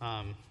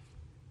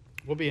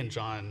 We'll be in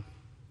John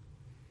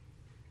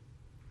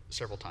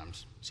several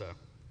times, so.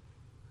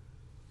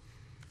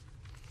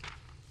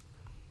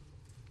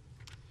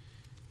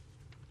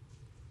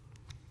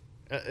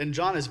 And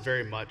John is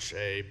very much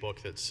a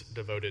book that's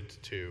devoted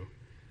to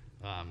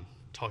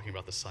talking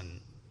about the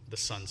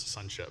Son's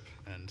sonship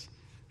and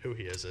who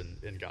he is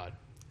in God.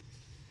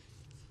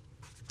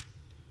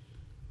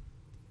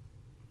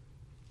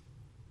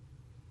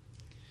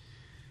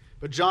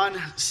 But John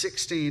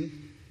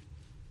 16,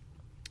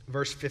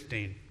 verse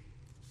 15.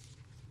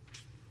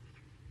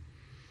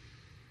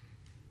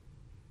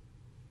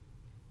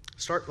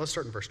 Let's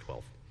start in verse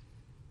 12.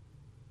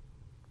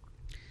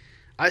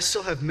 I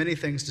still have many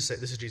things to say.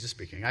 This is Jesus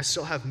speaking. I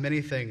still have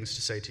many things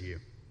to say to you,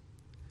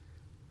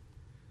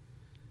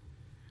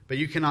 but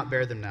you cannot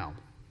bear them now.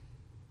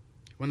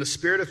 When the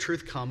Spirit of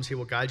truth comes, he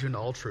will guide you into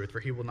all truth, for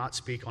he will not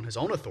speak on his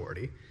own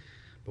authority,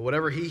 but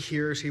whatever he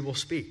hears, he will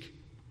speak.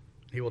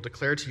 He will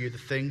declare to you the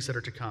things that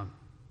are to come.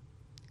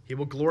 He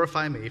will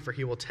glorify me, for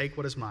he will take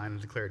what is mine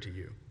and declare it to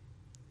you.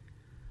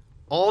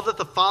 All that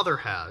the Father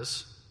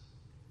has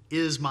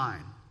is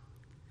mine.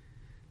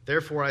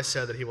 Therefore I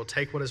said that he will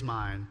take what is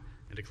mine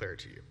and declare it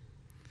to you.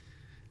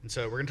 And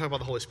so we're going to talk about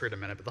the Holy Spirit in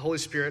a minute, but the Holy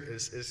Spirit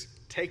is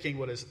taking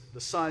what is the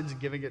Son's and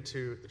giving it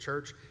to the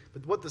church.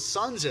 But what the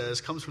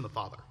Son's comes from the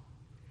Father.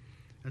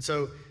 And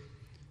so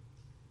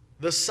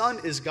the Son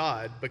is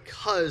God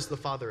because the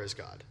Father is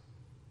God.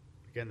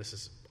 Again, this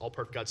is all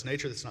part of God's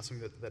nature. This is not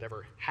something that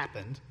ever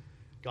happened.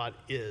 God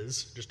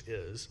just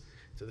is.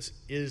 So this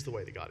is the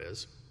way that God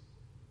is.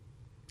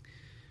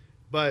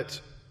 But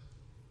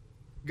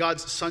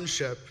God's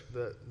sonship,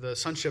 the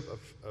sonship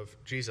of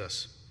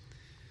Jesus,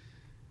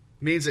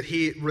 means that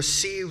he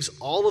receives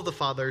all of the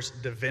Father's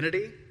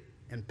divinity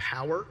and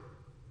power.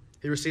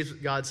 He receives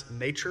God's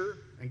nature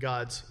and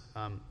God's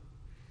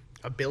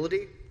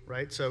ability,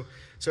 right? So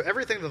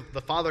everything that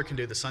the Father can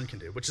do, the Son can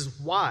do, which is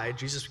why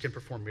Jesus can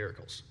perform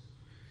miracles.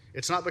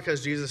 It's not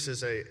because Jesus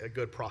is a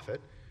good prophet,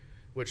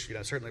 which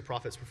certainly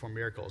prophets perform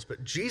miracles,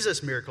 but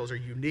Jesus' miracles are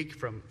unique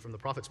from the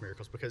prophets'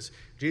 miracles because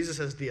Jesus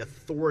has the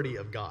authority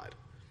of God.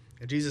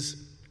 And Jesus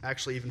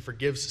actually even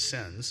forgives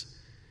sins,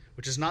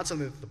 which is not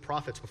something that the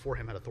prophets before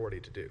him had authority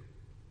to do,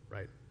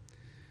 right?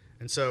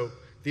 And so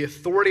the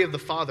authority of the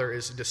Father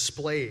is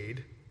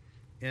displayed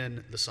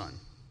in the Son.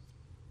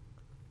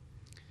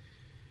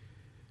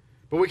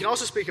 But we can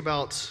also speak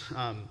about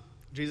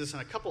Jesus in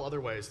a couple other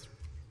ways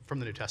from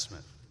the New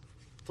Testament.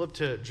 Flip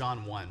to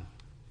John 1.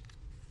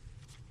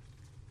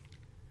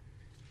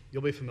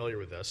 You'll be familiar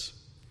with this.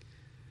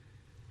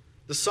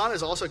 The Son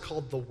is also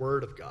called the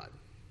Word of God.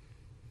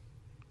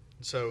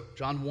 So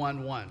John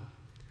 1:1.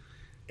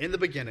 In the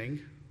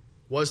beginning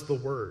was the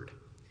Word,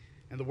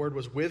 and the Word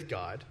was with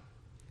God,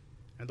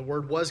 and the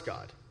Word was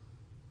God.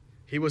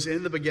 He was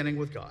in the beginning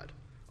with God.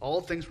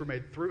 All things were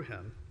made through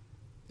him,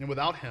 and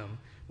without him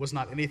was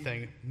not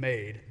anything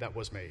made that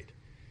was made.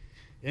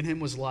 In him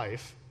was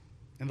life,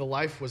 and the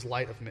life was the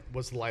light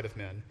of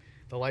men.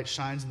 The light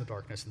shines in the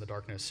darkness, and the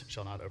darkness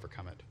shall not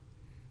overcome it.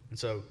 And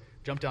so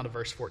jump down to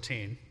verse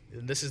 14,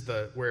 and this is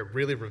where it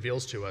really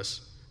reveals to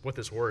us what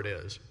this word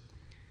is.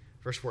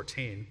 Verse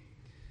 14,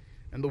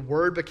 and the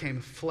Word became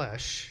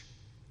flesh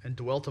and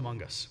dwelt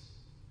among us.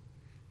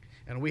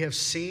 And we have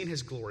seen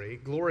his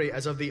glory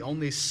as of the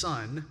only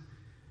Son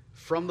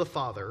from the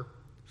Father,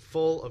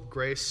 full of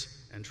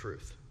grace and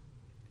truth.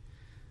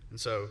 And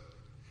so,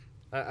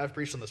 I've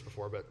preached on this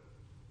before, but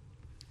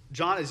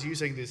John is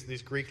using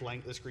this Greek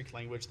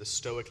language, this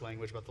Stoic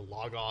language about the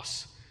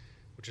logos,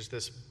 which is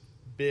this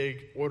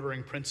big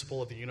ordering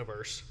principle of the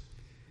universe.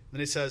 And then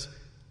he says,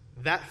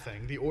 that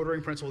thing, the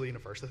ordering principle of the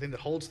universe, the thing that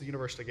holds the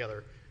universe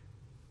together,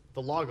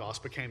 the logos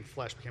became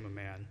flesh, became a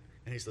man,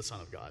 and he's the Son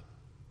of God.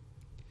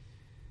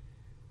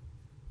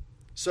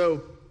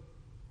 So,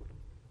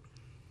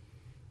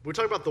 we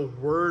talk about the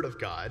Word of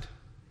God.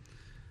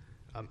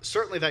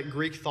 Certainly that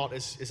Greek thought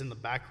is in the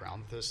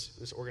background,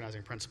 this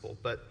organizing principle.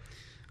 But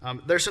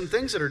there's some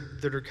things that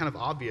are kind of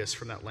obvious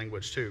from that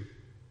language too.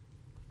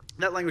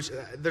 That language,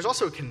 there's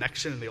also a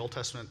connection in the Old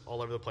Testament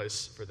all over the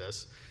place for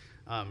this.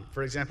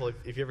 For example,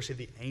 if you ever see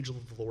the angel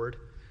of the Lord,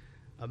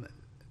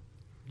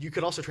 you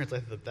could also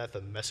translate that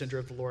the messenger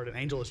of the Lord. An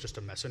angel is just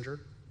a messenger.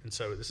 And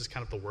so this is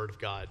kind of the Word of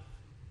God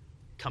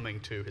coming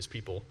to his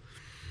people.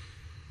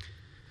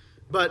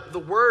 But a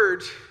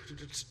word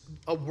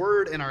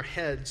in our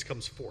heads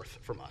comes forth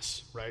from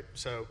us, right?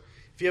 So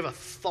if you have a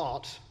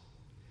thought,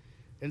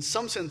 in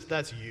some sense,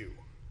 that's you.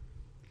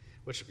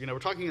 Which, we're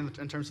talking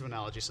in terms of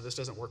analogy, so this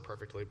doesn't work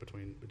perfectly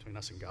between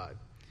us and God.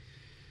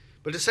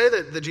 But to say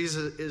that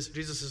Jesus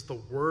is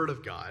the Word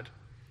of God,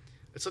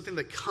 it's something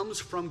that comes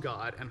from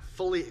God and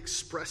fully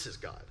expresses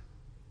God.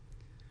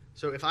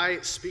 So if I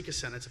speak a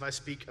sentence, if I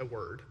speak a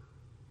word,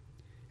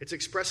 it's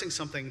expressing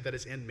something that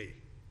is in me.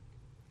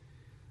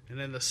 And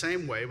in the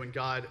same way, when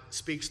God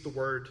speaks the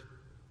Word,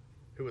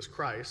 who is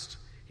Christ,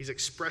 he's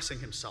expressing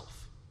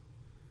himself.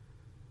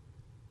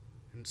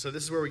 And so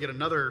this is where we get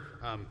another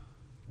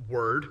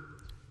word.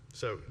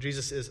 So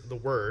Jesus is the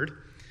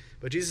Word,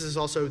 but Jesus is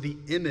also the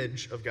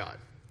image of God.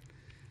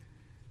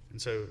 And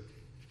so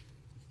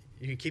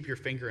you can keep your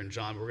finger in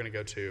John, but we're going to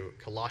go to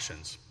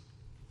Colossians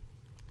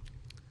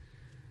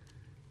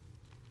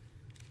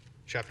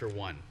chapter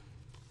 1.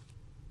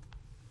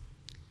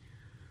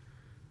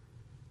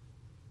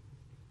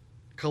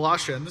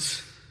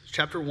 Colossians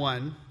chapter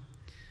 1,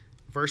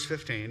 verse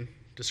 15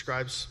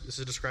 this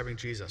is describing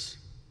Jesus.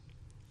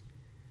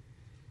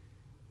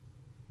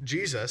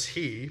 Jesus,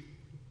 he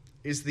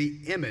is the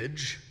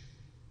image,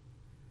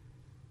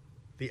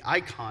 the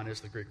icon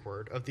is the Greek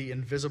word, of the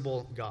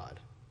invisible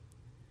God,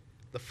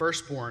 the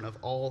firstborn of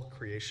all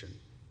creation.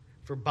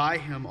 For by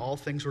him all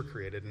things were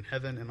created in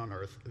heaven and on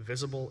earth,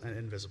 visible and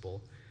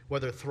invisible,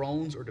 whether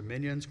thrones or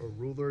dominions or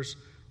rulers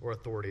or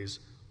authorities,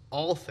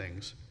 all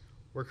things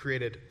were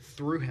created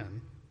through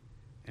him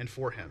and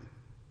for him.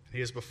 He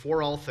is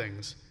before all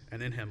things,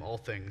 and in him all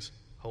things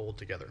hold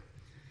together.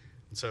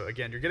 And so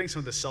again, you're getting some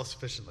of this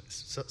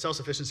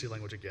self-sufficiency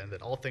language again,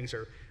 that all things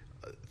are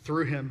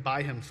through him,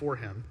 by him, for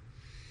him.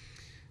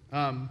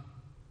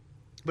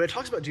 But it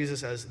talks about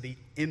Jesus as the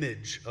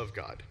image of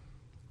God.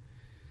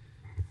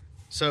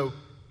 So,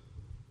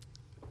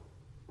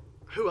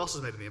 who else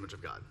is made in the image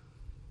of God?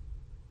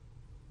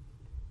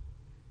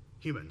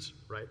 Humans,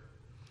 right?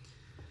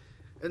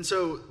 And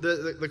so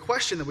the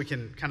question that we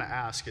can kind of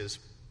ask is,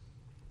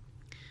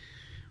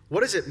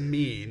 what does it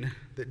mean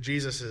that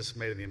Jesus is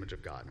made in the image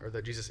of God, or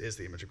that Jesus is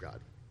the image of God?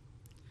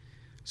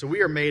 So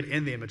we are made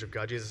in the image of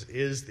God. Jesus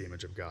is the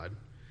image of God.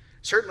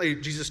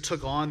 Certainly, Jesus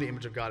took on the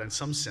image of God in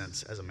some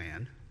sense as a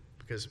man,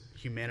 because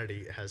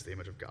humanity has the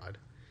image of God.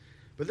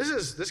 But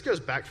this goes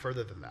back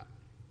further than that.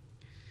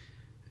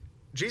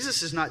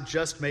 Jesus is not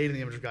just made in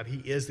the image of God. He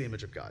is the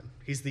image of God.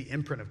 He's the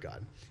imprint of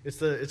God. It's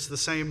the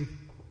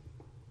same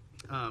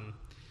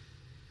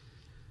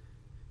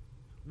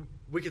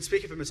we could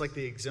speak of him as like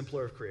the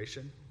exemplar of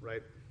creation,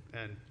 right?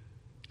 And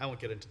I won't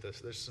get into this.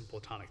 There's some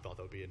Platonic thought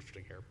that would be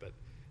interesting here, but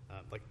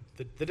like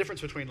the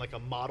difference between like a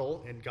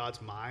model in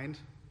God's mind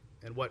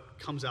and what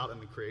comes out in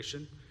the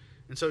creation.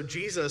 And so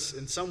Jesus,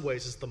 in some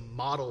ways, is the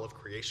model of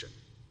creation,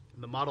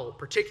 and the model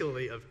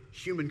particularly of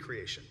human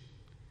creation.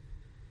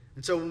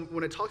 And so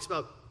when it talks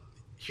about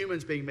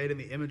humans being made in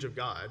the image of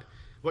God,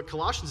 what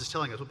Colossians is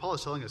telling us, what Paul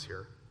is telling us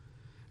here,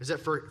 is that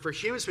for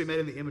humans to be made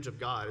in the image of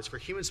God is for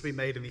humans to be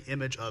made in the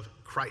image of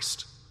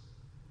Christ,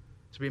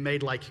 to be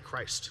made like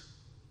Christ.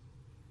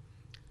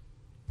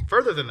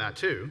 Further than that,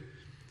 too,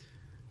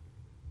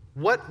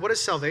 what is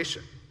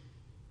salvation?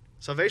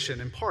 Salvation,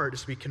 in part,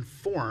 is to be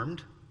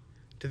conformed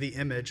to the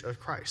image of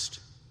Christ.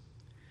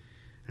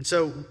 And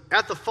so,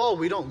 at the fall,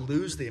 we don't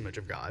lose the image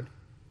of God,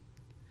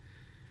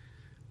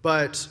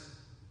 but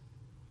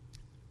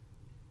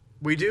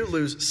we do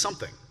lose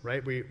something,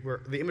 right?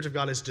 The image of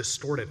God is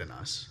distorted in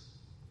us.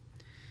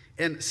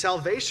 And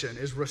salvation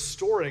is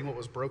restoring what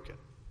was broken.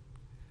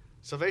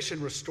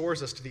 Salvation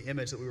restores us to the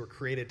image that we were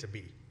created to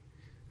be,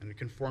 and it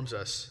conforms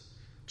us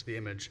to the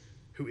image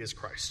who is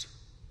Christ.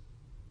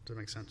 Does that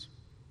make sense?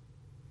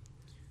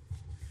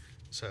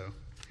 So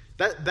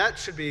that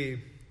should be,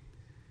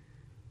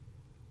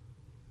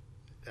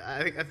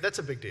 I think that's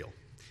a big deal.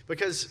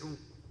 Because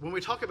when we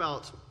talk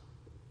about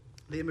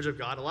the image of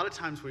God, a lot of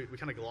times we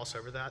kind of gloss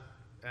over that,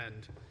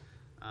 and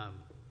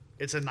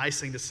it's a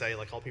nice thing to say,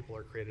 like all people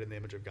are created in the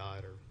image of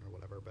God or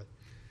whatever, but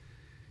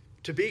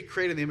to be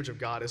created in the image of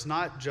God is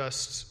not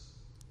just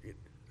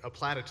a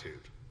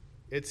platitude.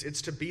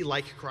 It's to be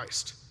like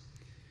Christ,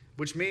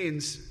 which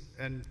means,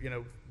 and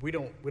we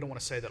don't want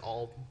to say that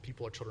all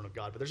people are children of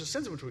God, but there's a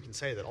sense in which we can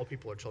say that all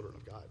people are children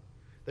of God.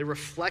 They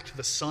reflect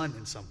the Son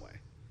in some way.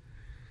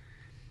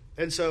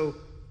 And so,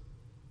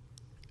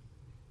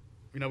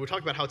 we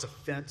talk about how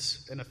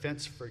it's an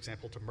offense, for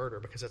example, to murder,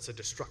 because that's a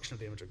destruction of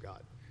the image of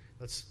God.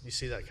 You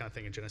see that kind of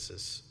thing in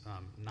Genesis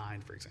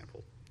 9, for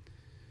example.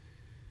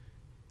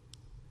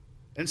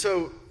 And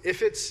so,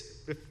 if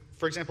it's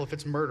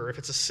murder, if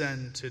it's a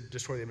sin to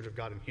destroy the image of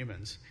God in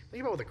humans,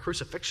 think about what the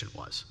crucifixion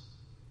was.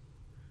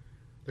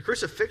 The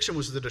crucifixion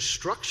was the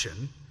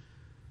destruction,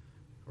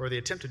 or the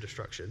attempted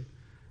destruction,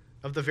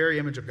 of the very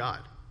image of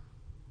God.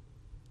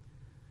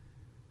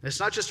 And it's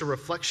not just a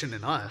reflection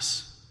in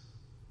us.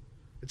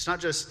 It's not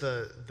just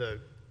the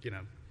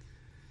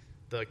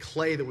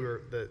clay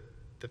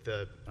that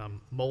the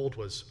mold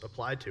was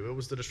applied to. It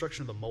was the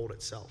destruction of the mold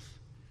itself.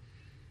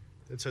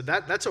 And so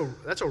that's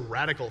a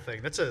radical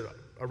thing. That's a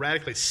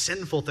radically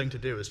sinful thing to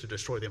do, is to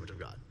destroy the image of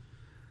God.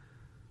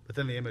 But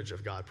then the image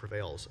of God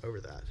prevails over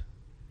that.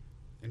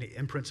 And he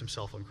imprints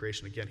himself on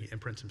creation again. He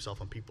imprints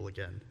himself on people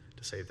again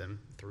to save them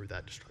through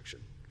that destruction.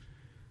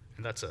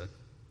 And that's a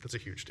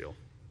huge deal.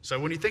 So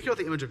when you think about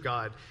the image of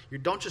God, you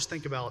don't just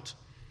think about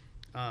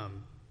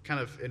kind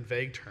of in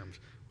vague terms.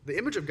 The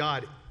image of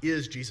God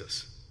is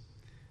Jesus.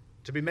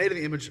 To be made in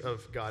the image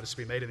of God is to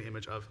be made in the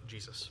image of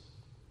Jesus.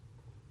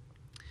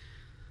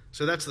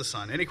 So that's the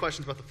Son. Any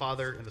questions about the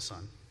Father and the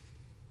Son?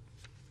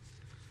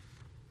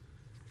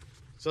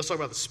 So let's talk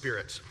about the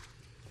Spirit.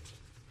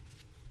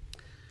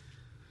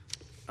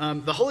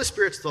 The Holy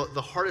Spirit's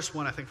the hardest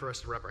one, I think, for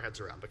us to wrap our heads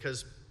around,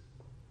 because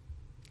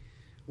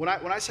when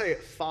I say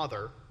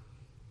Father,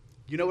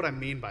 you know what I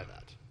mean by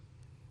that.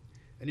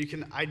 And you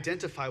can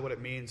identify what it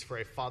means for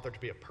a father to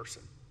be a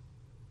person.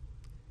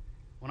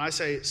 When I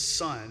say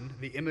Son,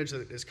 the image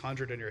that is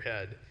conjured in your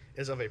head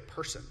is of a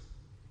person.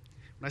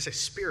 When I say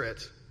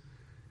Spirit,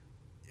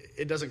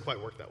 it doesn't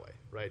quite work that way,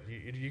 right?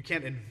 You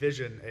can't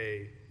envision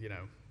a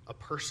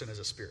person as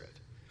a spirit.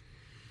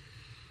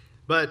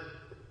 But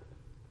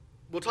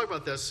we'll talk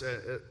about this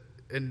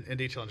in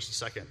detail in just a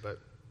second. But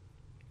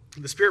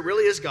the Spirit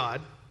really is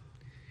God,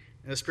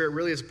 and the Spirit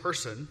really is a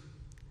person.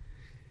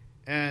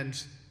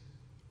 And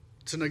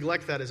to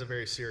neglect that is a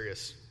very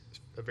serious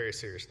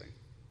thing.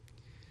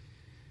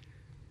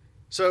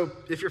 So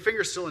if your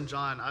finger's still in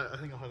John, I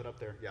think I'll have it up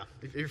there. Yeah.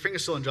 If your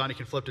finger's still in John, you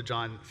can flip to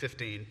John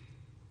 15.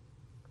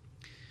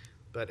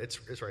 But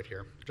it's right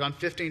here. John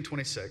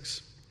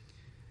 15:26.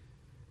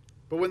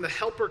 But when the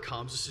Helper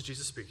comes, this is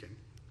Jesus speaking,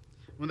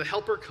 when the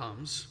Helper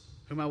comes,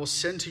 whom I will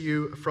send to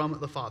you from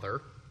the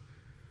Father,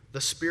 the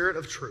Spirit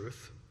of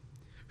truth,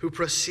 who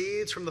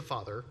proceeds from the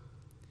Father,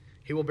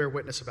 he will bear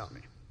witness about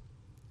me.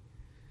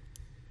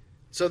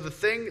 So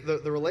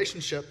the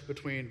relationship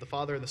between the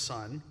Father and the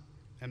Son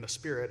and the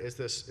Spirit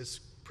is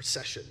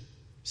procession,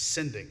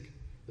 sending.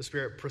 The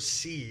Spirit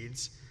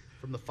proceeds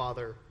from the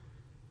Father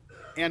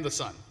and the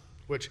Son,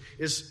 which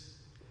is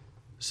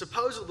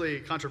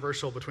supposedly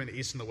controversial between the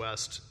East and the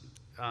West.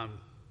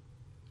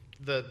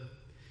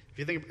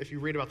 If you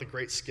read about the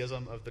great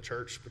schism of the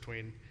church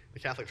between the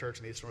Catholic Church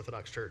and the Eastern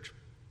Orthodox Church,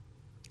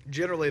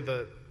 generally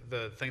the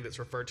thing that's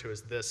referred to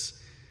as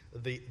this,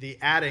 the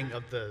adding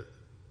of the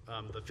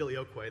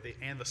filioque,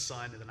 and the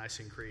Son in the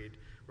Nicene Creed,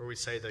 where we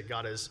say that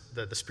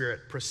the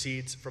Spirit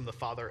proceeds from the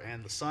Father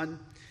and the Son.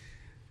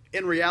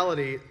 In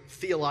reality,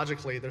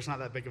 theologically, there's not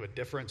that big of a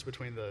difference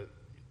between the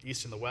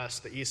East and the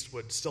West. The East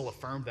would still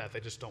affirm that. They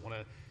just don't want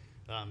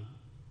to,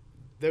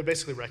 they would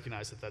basically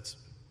recognize that that's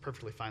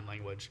perfectly fine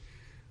language.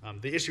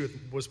 The issue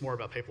was more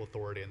about papal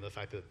authority and the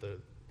fact that the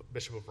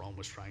Bishop of Rome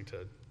was trying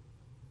to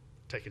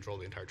take control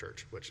of the entire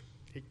church, which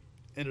he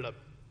ended up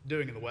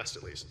doing in the West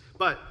at least.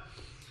 But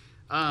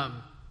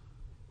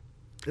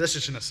that's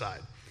just an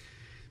aside.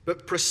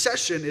 But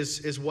procession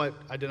is what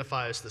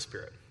identifies the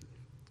Spirit.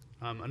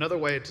 Another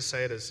way to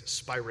say it is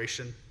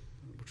spiration,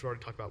 which we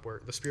already talked about,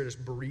 where the Spirit is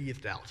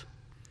breathed out.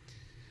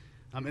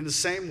 In the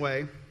same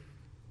way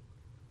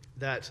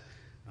that,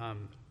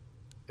 and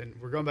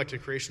we're going back to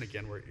creation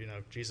again, where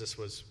Jesus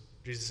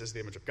is the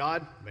image of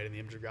God, made in the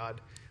image of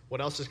God.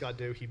 What else does God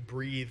do? He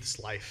breathes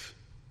life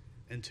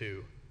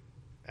into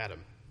Adam,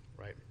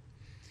 right?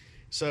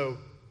 So,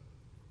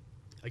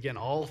 again,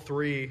 all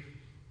three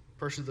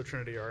persons of the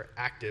Trinity are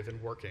active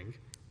and working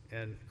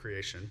in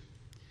creation.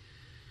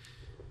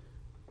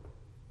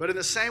 But in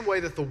the same way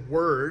that the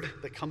word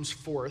that comes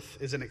forth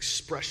is an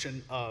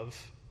expression of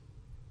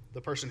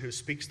the person who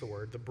speaks the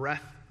word, the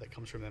breath that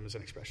comes from them is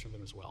an expression of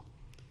them as well.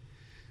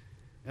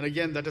 And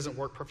again, that doesn't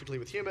work perfectly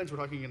with humans. We're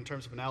talking in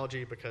terms of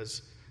analogy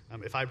because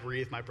if I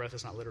breathe, my breath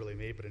is not literally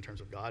me, but in terms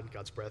of God,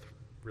 God's breath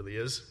really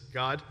is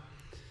God.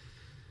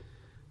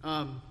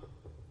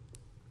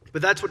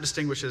 But that's what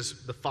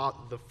distinguishes the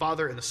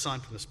Father and the Son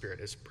from the Spirit,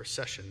 is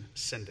procession,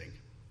 sending.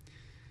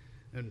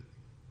 And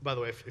by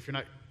the way, if you're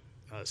not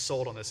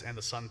sold on this and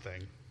the Son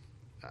thing,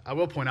 I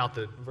will point out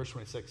that verse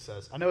 26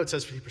 says, I know it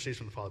says he proceeds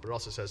from the Father, but it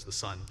also says the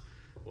Son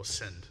will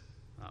send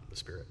the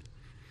Spirit.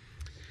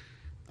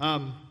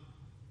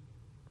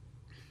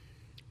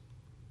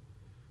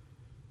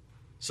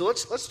 So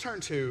let's turn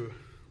to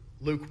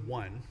Luke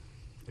 1.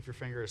 If your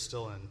finger is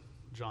still in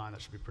John,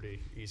 that should be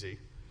pretty easy.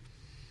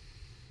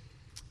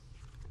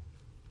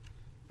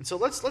 And so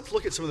let's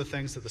look at some of the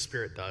things that the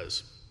Spirit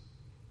does.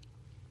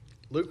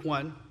 Luke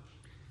 1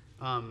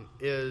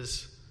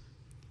 is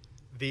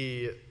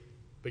the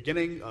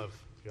beginning of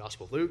the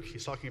Gospel of Luke.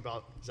 He's talking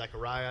about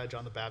Zechariah,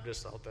 John the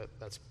Baptist, all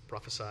that's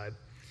prophesied.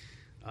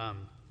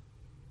 And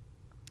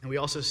we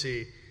also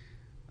see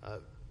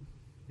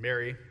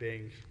Mary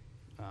being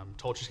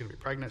told she's going to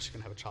be pregnant, she's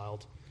going to have a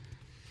child.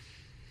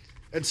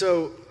 And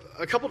so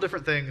a couple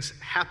different things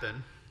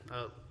happen.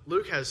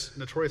 Luke has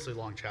notoriously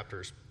long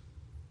chapters.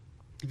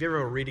 If you ever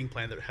have a reading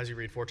plan that has you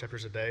read 4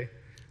 chapters a day,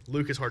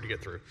 Luke is hard to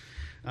get through.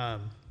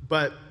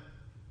 But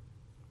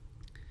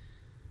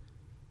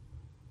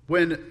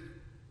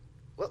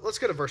let's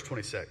go to verse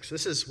 26.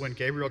 This is when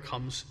Gabriel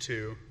comes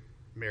to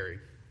Mary.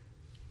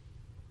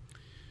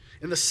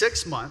 In the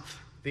 6th month,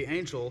 the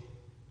angel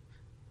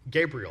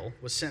Gabriel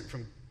was sent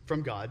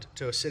from God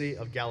to a city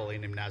of Galilee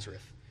named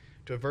Nazareth,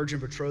 to a virgin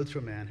betrothed to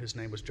a man whose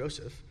name was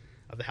Joseph,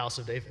 of the house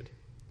of David.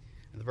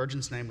 And the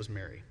virgin's name was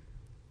Mary.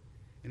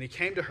 And he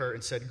came to her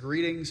and said,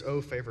 "Greetings, O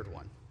favored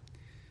one.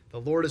 The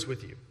Lord is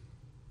with you."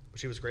 But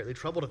she was greatly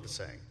troubled at the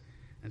saying,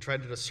 and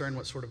tried to discern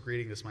what sort of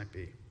greeting this might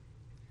be.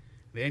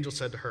 The angel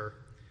said to her,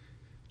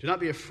 "Do not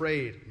be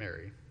afraid,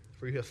 Mary,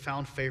 for you have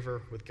found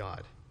favor with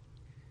God.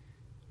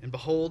 And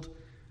behold,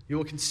 you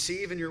will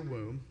conceive in your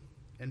womb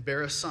and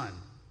bear a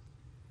son.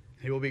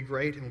 He will be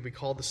great and will be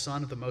called the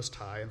Son of the Most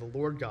High, and the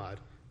Lord God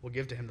will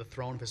give to him the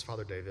throne of his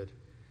father David,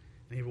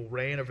 and he will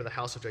reign over the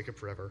house of Jacob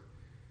forever,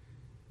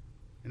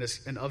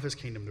 and of his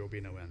kingdom there will be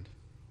no end."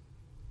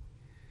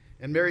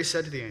 And Mary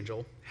said to the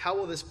angel, "How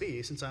will this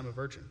be, since I am a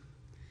virgin?"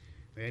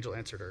 The angel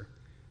answered her,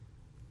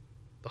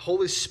 "The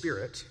Holy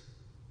Spirit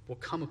will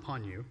come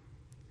upon you,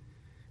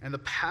 and the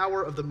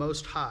power of the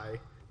Most High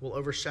will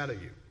overshadow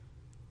you.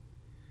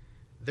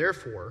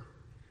 Therefore,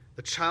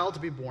 the child to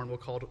be born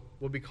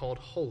will be called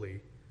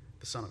Holy,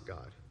 the Son of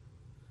God.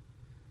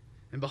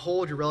 And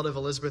behold, your relative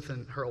Elizabeth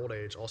in her old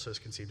age also has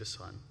conceived a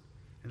son,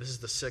 and this is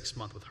the 6th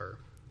month with her,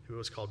 who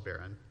was called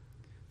barren.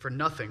 For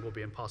nothing will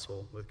be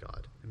impossible with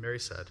God." And Mary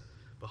said,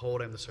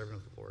 "Behold, I am the servant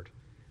of the Lord.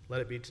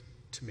 Let it be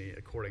to me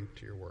according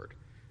to your word."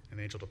 And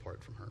the angel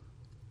departed from her.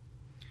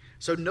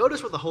 So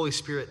notice what the Holy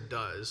Spirit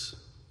does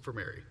for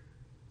Mary.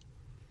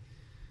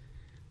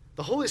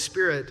 The Holy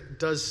Spirit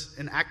does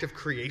an act of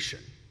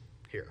creation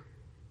here.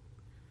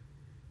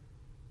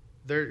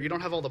 You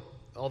don't have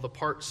all the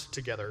parts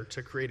together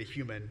to create a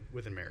human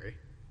within Mary.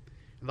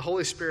 And the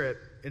Holy Spirit,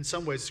 in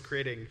some ways, is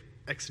creating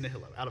ex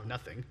nihilo, out of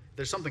nothing.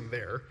 There's something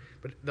there,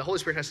 but the Holy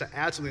Spirit has to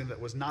add something that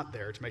was not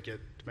there to make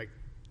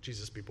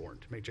Jesus be born,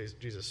 to make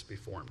Jesus be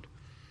formed.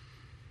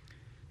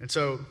 And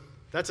so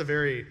that's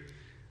very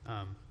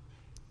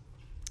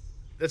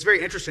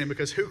interesting,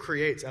 because who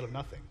creates out of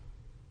nothing?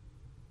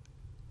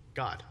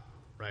 God,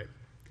 right?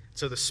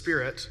 So the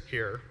Spirit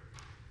here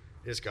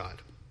is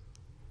God.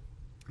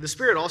 The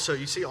Spirit also,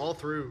 you see all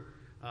through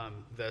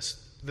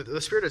this,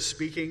 the Spirit is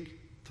speaking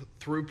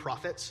through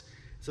prophets.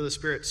 So the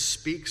Spirit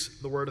speaks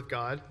the word of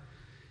God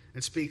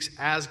and speaks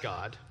as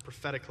God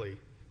prophetically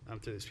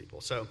to these people.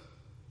 So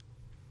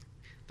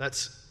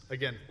that's,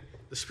 again,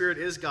 the Spirit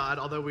is God,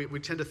 although we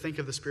tend to think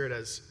of the Spirit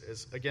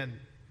as again,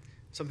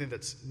 something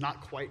that's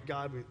not quite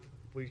God.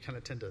 We kind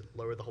of tend to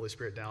lower the Holy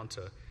Spirit down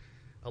to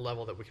a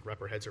level that we can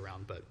wrap our heads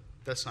around, but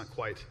that's not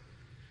quite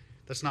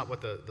That's not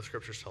what the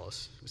scriptures tell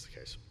us is the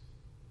case.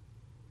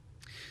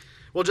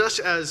 Well, just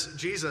as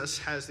Jesus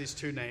has these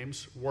two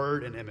names,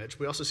 Word and Image,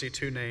 we also see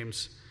two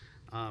names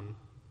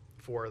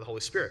for the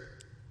Holy Spirit.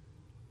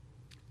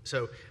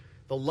 So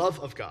the love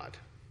of God,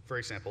 for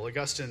example,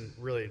 Augustine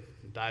really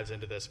dives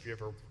into this. If you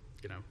ever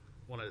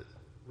want to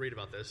read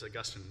about this,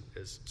 Augustine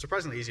is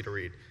surprisingly easy to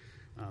read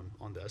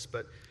on this.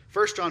 But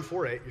 1 John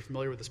 4:8, you're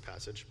familiar with this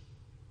passage,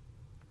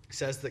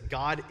 says that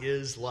God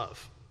is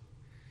love.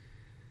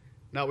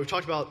 Now, we've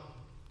talked about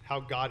how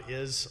God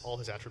is all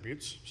his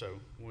attributes. So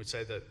when we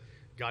say that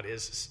God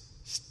is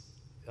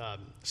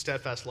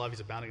steadfast love, he's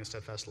abounding in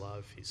steadfast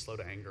love, he's slow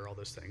to anger, all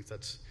those things,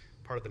 that's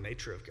part of the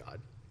nature of God.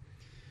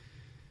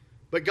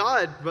 But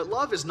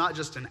love is not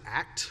just an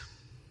act.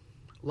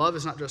 Love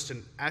is not just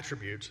an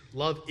attribute.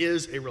 Love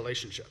is a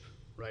relationship,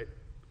 right?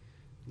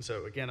 And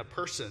so, again, a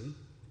person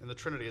in the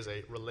Trinity is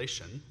a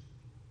relation.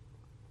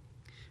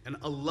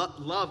 And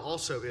love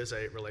also is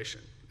a relation.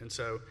 And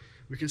so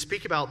we can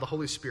speak about the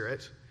Holy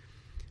Spirit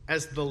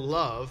as the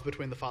love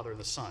between the Father and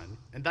the Son.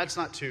 And that's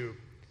not to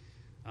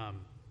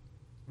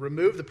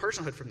remove the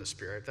personhood from the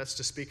Spirit. That's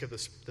to speak of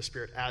the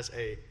Spirit as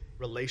a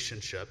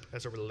relationship,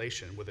 as a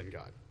relation within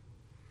God.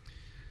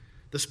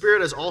 The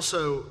Spirit is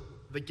also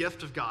the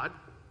gift of God.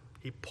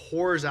 He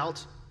pours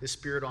out his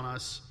Spirit on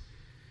us.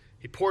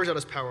 He pours out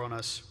his power on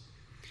us.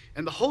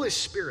 And the Holy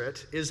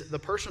Spirit is the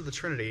person of the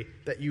Trinity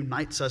that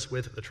unites us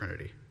with the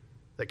Trinity,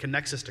 that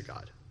connects us to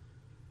God,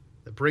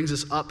 that brings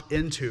us up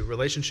into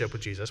relationship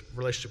with Jesus,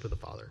 relationship with the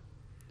Father.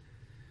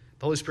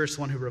 The Holy Spirit is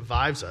the one who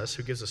revives us,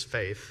 who gives us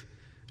faith,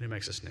 and who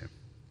makes us new.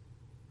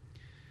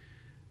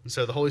 And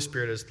so the Holy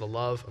Spirit is the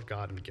love of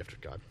God and the gift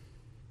of God.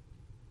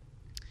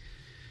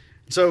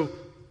 And so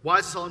why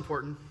is this all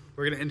important?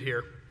 We're going to end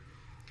here.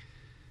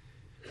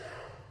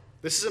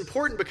 This is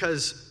important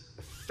because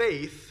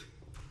faith,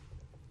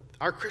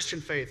 our Christian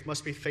faith,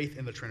 must be faith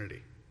in the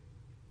Trinity.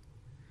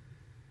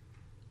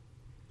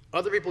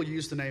 Other people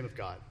use the name of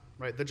God,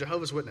 right? The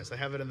Jehovah's Witness, they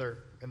have it in their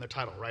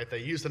title, right? They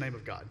use the name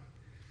of God.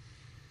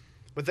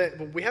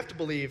 But we have to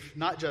believe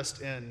not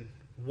just in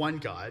one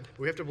God, but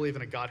we have to believe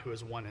in a God who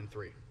is one and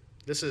three.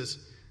 This is,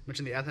 I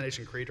mentioned the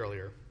Athanasian Creed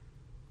earlier.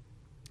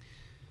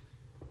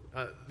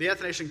 The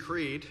Athanasian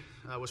Creed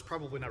was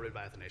probably not read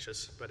by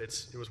Athanasius, but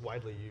it was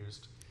widely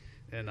used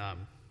in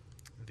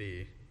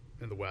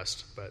the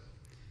West. But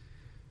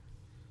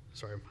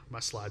sorry, my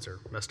slides are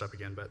messed up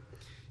again. But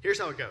here's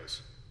how it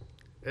goes,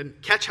 and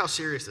catch how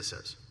serious this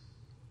is.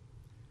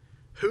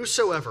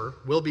 Whosoever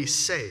will be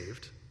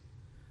saved,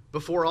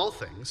 before all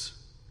things,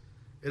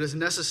 it is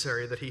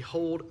necessary that he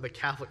hold the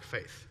Catholic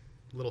faith,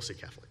 little c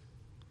Catholic,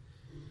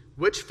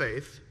 which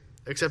faith,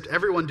 except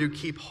everyone do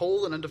keep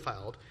whole and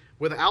undefiled,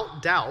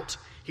 without doubt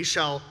he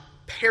shall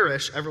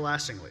perish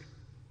everlastingly.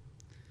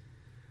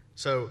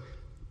 So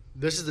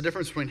this is the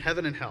difference between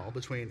heaven and hell,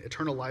 between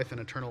eternal life and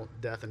eternal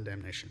death and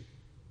damnation.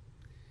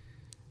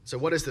 So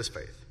what is this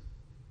faith?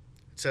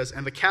 It says,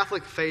 and the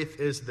Catholic faith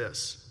is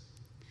this,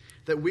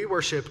 that we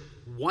worship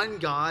one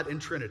God in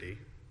Trinity,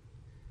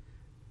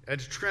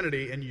 and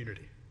Trinity in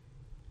unity,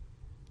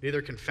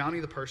 neither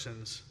confounding the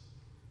persons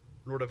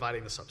nor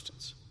dividing the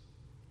substance.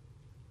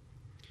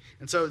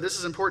 And so this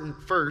is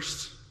important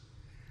first,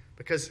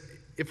 because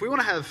if we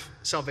want to have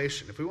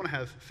salvation, if we want to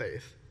have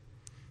faith,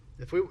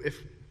 if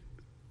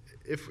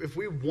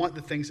we want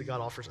the things that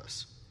God offers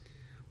us,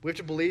 we have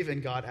to believe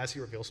in God as he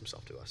reveals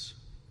himself to us.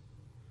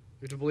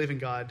 We have to believe in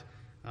God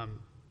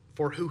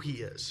for who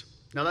he is.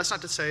 Now, that's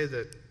not to say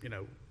that,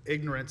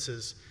 ignorance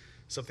is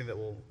something that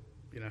will,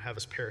 have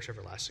us perish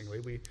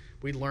everlastingly.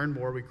 We learn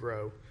more, we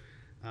grow,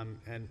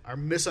 and our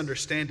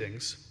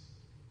misunderstandings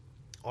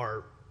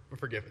are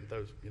forgiven.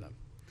 Those,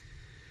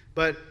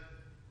 But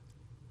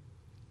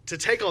to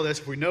take all this,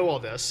 if we know all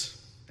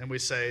this, and we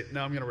say,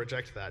 no, I'm going to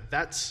reject that,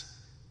 that's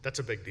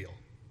a big deal,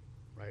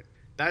 right?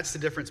 That's the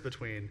difference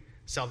between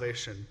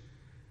salvation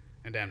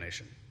and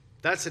damnation.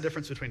 That's the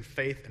difference between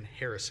faith and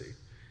heresy,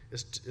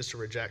 is to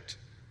reject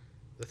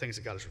the things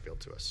that God has revealed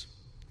to us.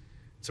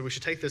 So we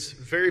should take this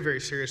very, very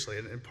seriously.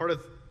 And part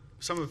of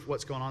some of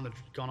what's gone on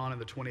in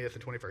the 20th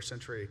and 21st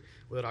century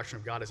with the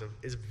doctrine of God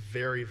is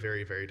very,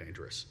 very, very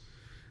dangerous.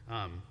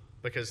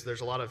 Because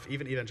there's a lot of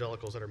even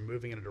evangelicals that are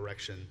moving in a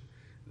direction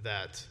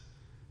that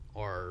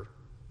are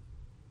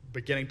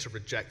beginning to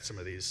reject some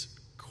of these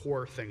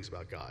core things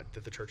about God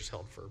that the church has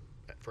held for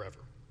forever.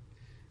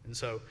 And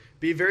so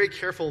be very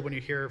careful when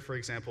you hear, for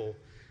example,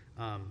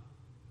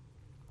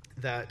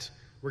 that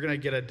we're going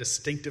to get a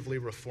distinctively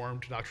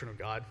reformed doctrine of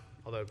God,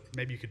 although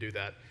maybe you could do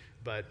that.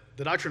 But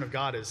the doctrine of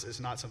God is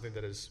not something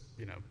that is,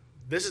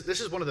 this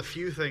is one of the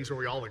few things where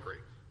we all agree,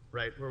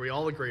 right? Where we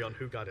all agree on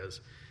who God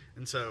is.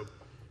 And so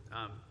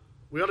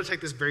we ought to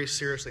take this very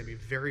seriously and be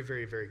very,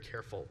 very, very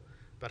careful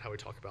about how we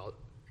talk about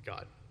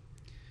God.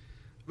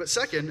 But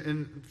second,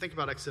 and think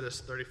about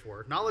Exodus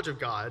 34, knowledge of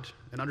God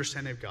and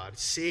understanding of God,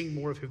 seeing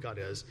more of who God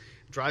is,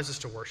 drives us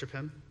to worship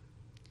him.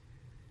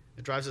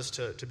 It drives us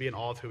to be in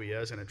awe of who he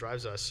is, and it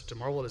drives us to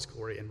marvel at his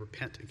glory and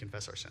repent and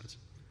confess our sins.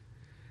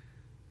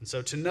 And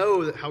so to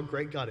know how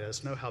great God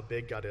is, know how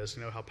big God is,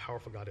 to know how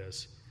powerful God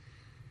is,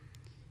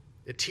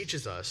 it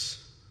teaches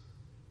us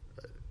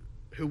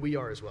who we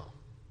are as well.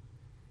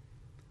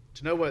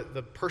 To know what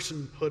the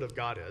personhood of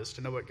God is,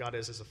 to know what God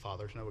is as a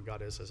father, to know what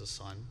God is as a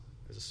son,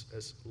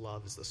 as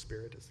love, as the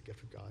Spirit, as the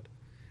gift of God,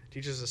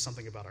 teaches us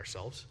something about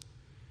ourselves.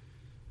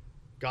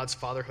 God's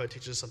fatherhood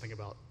teaches us something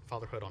about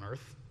fatherhood on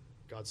earth.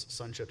 God's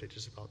sonship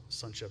teaches us about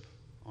sonship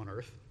on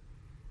earth.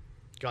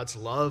 God's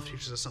love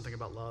teaches us something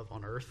about love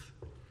on earth.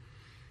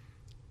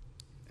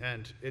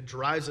 And it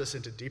drives us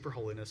into deeper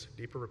holiness,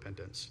 deeper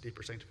repentance,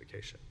 deeper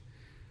sanctification,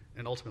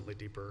 and ultimately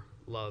deeper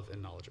love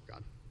and knowledge of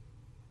God.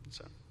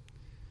 So,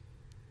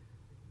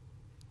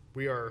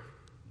 we are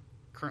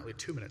currently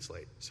 2 minutes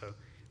late. So,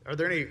 are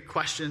there any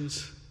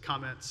questions,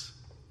 comments,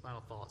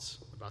 final thoughts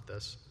about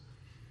this?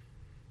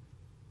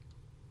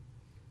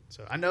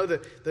 So, I know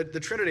that the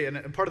Trinity, and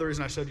part of the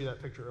reason I showed you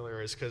that picture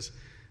earlier is because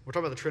we're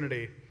talking about the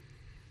Trinity.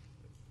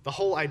 The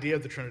whole idea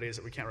of the Trinity is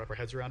that we can't wrap our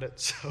heads around it.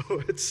 So,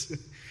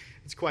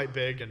 it's quite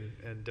big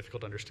and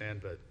difficult to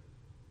understand, but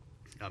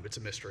it's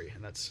a mystery,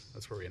 and that's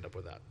where we end up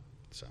with that.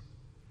 So.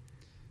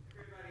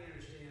 Everybody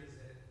understands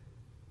that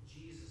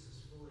Jesus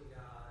is fully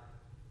God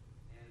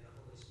and the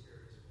Holy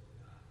Spirit is fully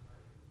God,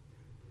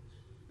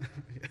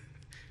 right?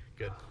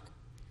 Good.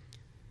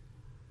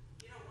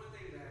 One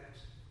thing that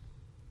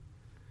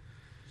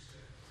just to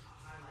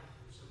highlight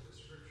from some of the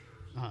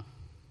scriptures, Uh-huh.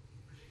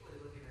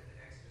 particularly looking at the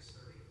Exodus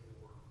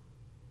 34,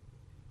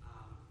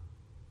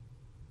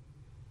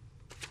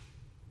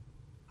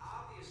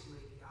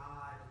 obviously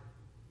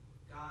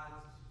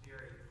God's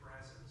very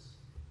presence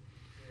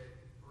could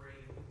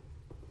bring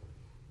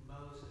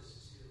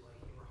Moses to, like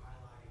you were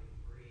highlighting,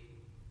 Reid,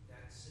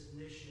 that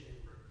submission and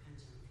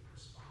repentant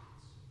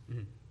response.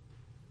 Mm-hmm.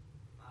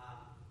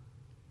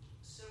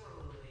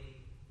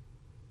 Similarly,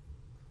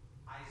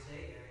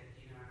 Isaiah,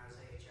 in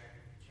Isaiah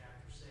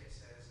chapter 6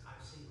 says,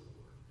 I've seen the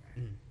Lord.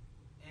 Okay? Mm-hmm.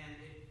 And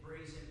it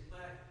brings in,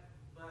 but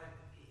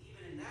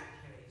even in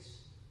that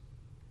case,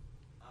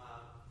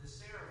 the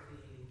seraphim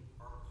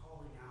are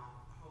calling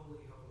out,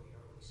 holy, holy,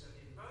 holy. So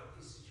in both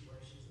these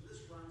situations, and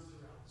this runs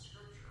throughout the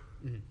scripture,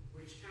 Mm-hmm.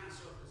 which kind of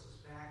circles us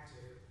back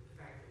to the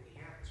fact that we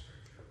have the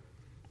scripture,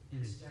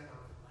 Mm-hmm. instead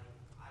of, like,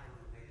 I don't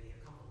know, maybe a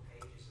couple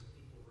pages of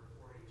people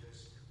reporting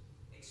just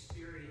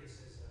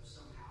experiences of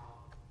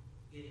somehow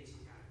getting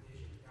some kind of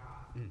vision of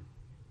God. Mm-hmm.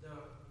 The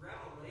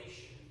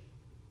revelation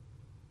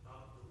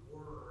of the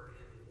Word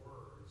and the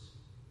words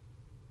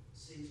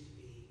seems to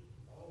be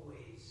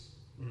always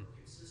Mm-hmm.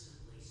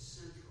 consistently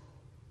central,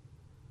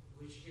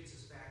 which gets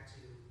us back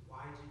to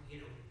why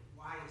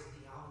is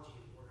theology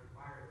important?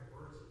 Why are the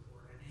words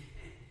important?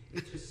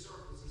 It just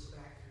circles us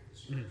back through the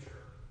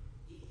scripture.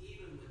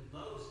 Even with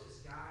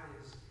Moses, God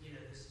is,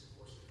 this is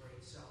of course the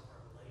great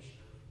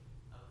self-revelation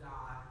of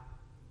God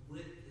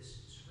with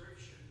this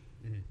description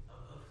Mm-hmm.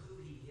 of who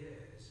he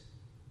is.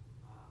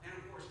 And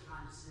of course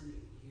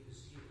condescending to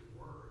use human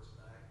words,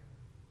 but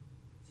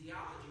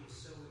theology is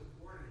so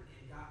important,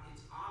 and God,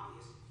 it's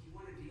obvious if you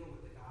want to deal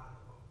with the God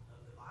of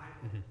the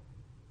Bible, Mm-hmm.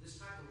 this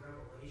type of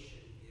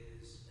revelation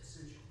is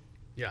essential.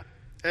 Yeah.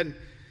 And,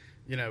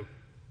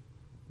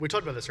 we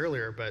talked about this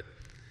earlier, but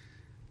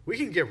we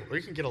can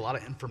get a lot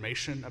of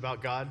information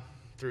about God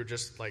through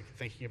just like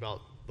thinking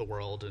about the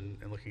world and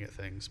looking at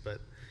things. But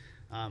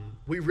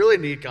we really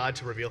need God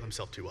to reveal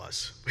himself to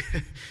us.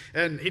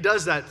 And he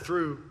does that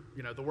through,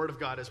 the Word of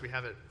God as we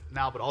have it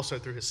now, but also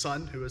through his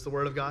Son, who is the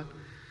Word of God.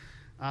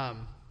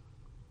 And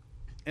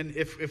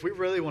if we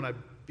really want to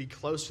be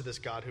close to this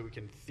God who we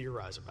can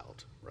theorize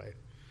about, right,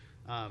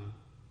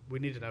 we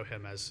need to know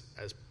him as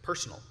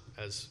personal,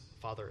 as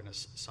Father and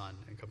as Son,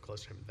 and come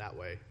close to him that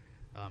way,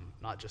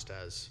 not just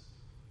as...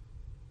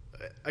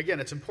 Again,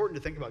 it's important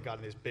to think about God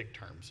in these big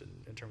terms,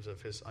 in terms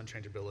of his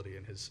unchangeability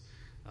and his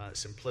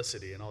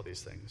simplicity and all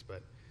these things.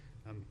 But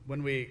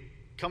when we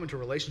come into a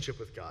relationship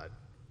with God,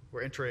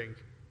 we're entering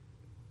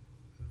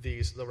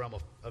the realm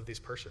of these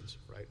persons,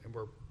 right? And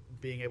we're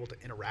being able to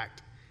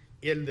interact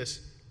in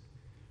this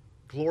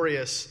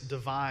glorious,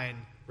 divine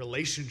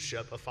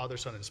relationship of Father,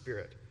 Son, and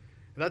Spirit.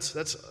 And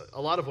that's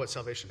a lot of what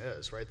salvation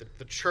is, right?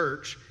 The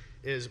church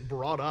is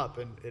brought up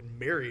and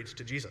married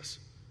to Jesus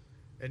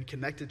and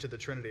connected to the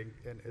Trinity,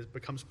 and it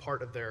becomes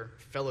part of their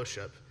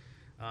fellowship,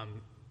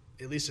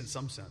 at least in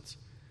some sense.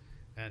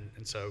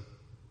 And so,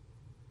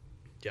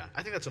 yeah,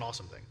 I think that's an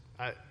awesome thing.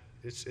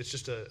 It's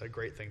just a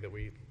great thing that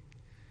we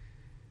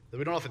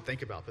don't often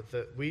think about, but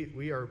that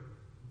we are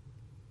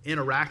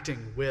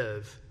interacting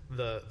with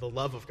the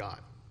love of God.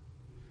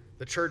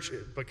 The church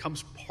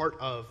becomes part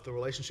of the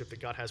relationship that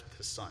God has with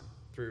his Son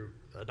through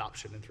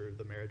adoption and through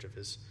the marriage of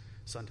his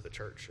Son to the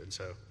church. And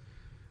so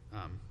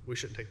we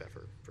shouldn't take that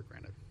for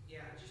granted. Yeah,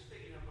 just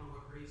picking up on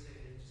what Reid's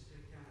saying, and just to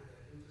kind of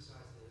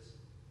emphasize this,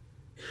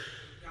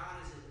 God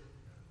isn't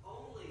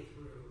only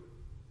through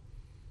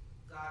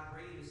God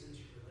bringing us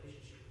into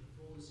relationship with the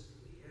fullness of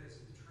who he is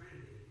in the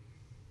Trinity,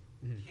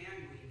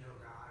 can we know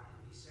God and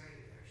be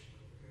saved,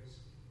 actually,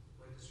 because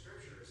what the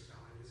scripture is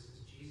telling us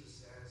is Jesus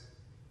says,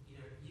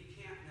 you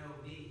can't know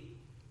me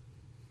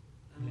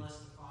unless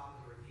the Father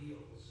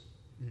reveals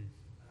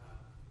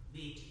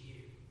me to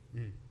you.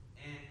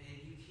 And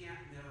you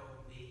can't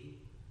know me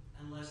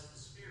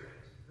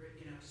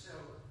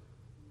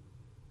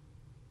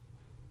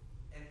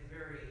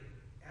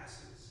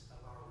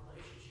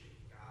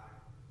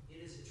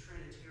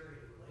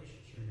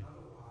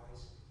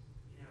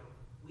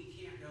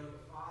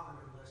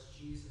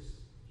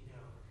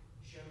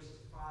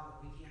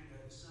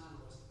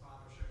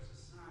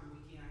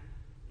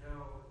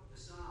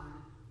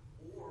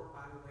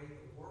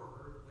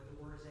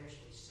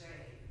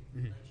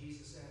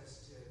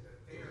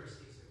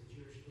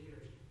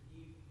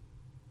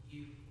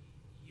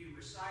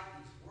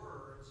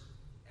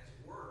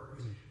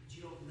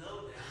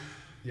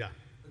Yeah.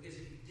 Because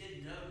if you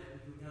didn't know them,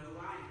 you would know who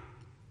I am.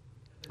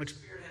 But the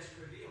Spirit has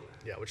to reveal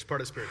that. Yeah, which is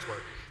part of the Spirit's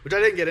work. Which I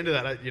didn't get into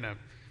that.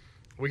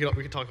 We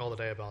could talk all the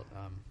day about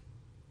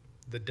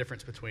the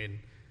difference between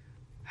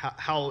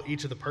how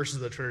each of the persons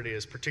of the Trinity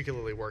is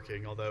particularly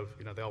working, although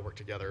they all work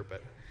together.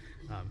 But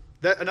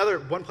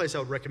one place I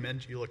would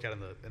recommend you look at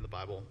in the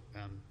Bible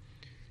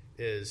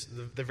is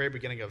the very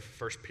beginning of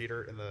 1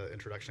 Peter in the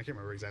introduction. I can't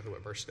remember exactly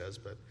what verse it is,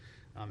 but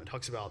it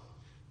talks about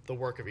the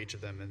work of each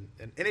of them.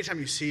 And anytime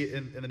you see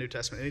in the New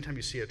Testament, anytime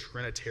you see a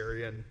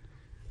Trinitarian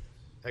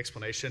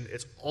explanation,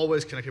 it's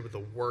always connected with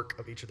the work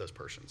of each of those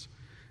persons.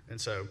 And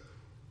so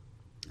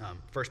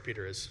 1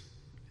 Peter is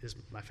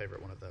my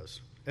favorite one of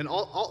those. And a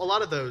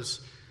lot of those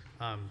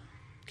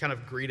kind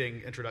of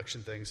greeting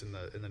introduction things in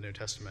the New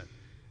Testament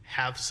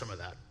have some of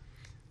that.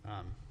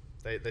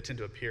 They tend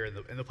to appear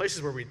in the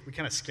places where we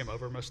kind of skim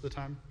over most of the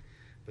time,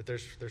 but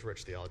there's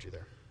rich theology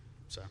there.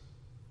 So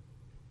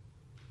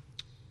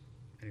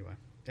anyway,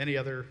 any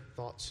other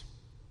thoughts?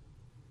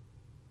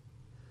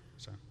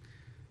 So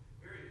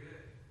very good.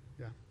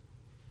 Yeah.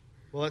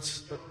 Well,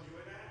 let's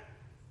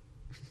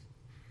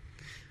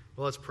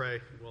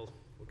pray. We'll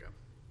go.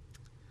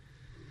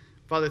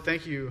 Father,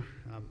 thank you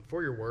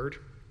for your word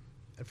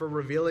and for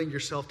revealing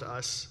yourself to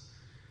us,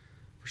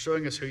 for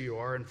showing us who you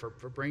are, and for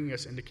bringing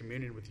us into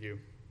communion with you,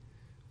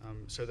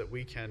 so that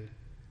we can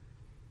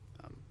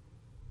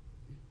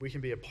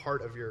be a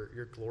part of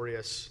your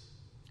glorious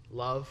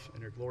love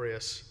and your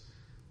glorious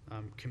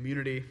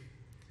community.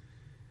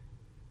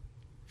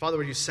 Father,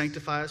 would you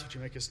sanctify us? Would you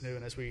make us new?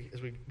 And as we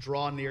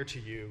draw near to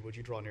you, would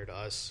you draw near to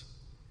us?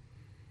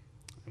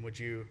 And would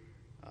you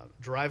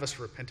drive us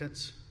to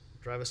repentance,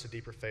 drive us to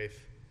deeper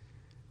faith,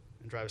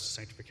 and drive us to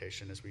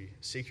sanctification as we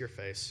seek your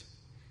face,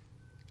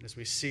 and as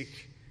we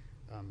seek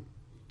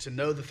to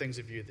know the things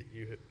of you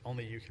that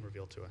only you can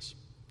reveal to us.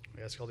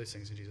 We ask all these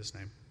things in Jesus'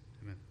 name.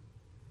 Amen.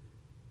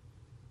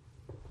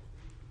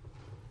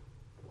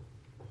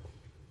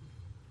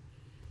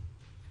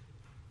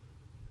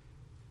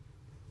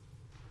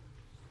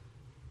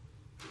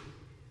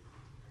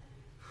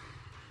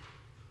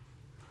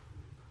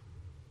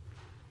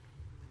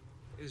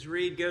 As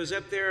Reid goes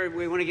up there,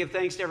 we want to give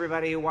thanks to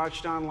everybody who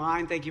watched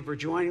online. Thank you for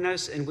joining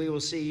us, and we will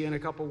see you in a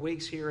couple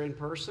weeks here in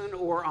person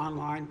or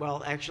online.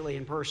 Well, actually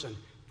in person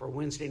for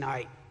Wednesday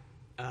night,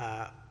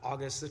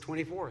 August the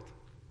 24th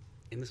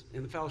in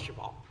the fellowship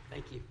hall.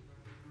 Thank you.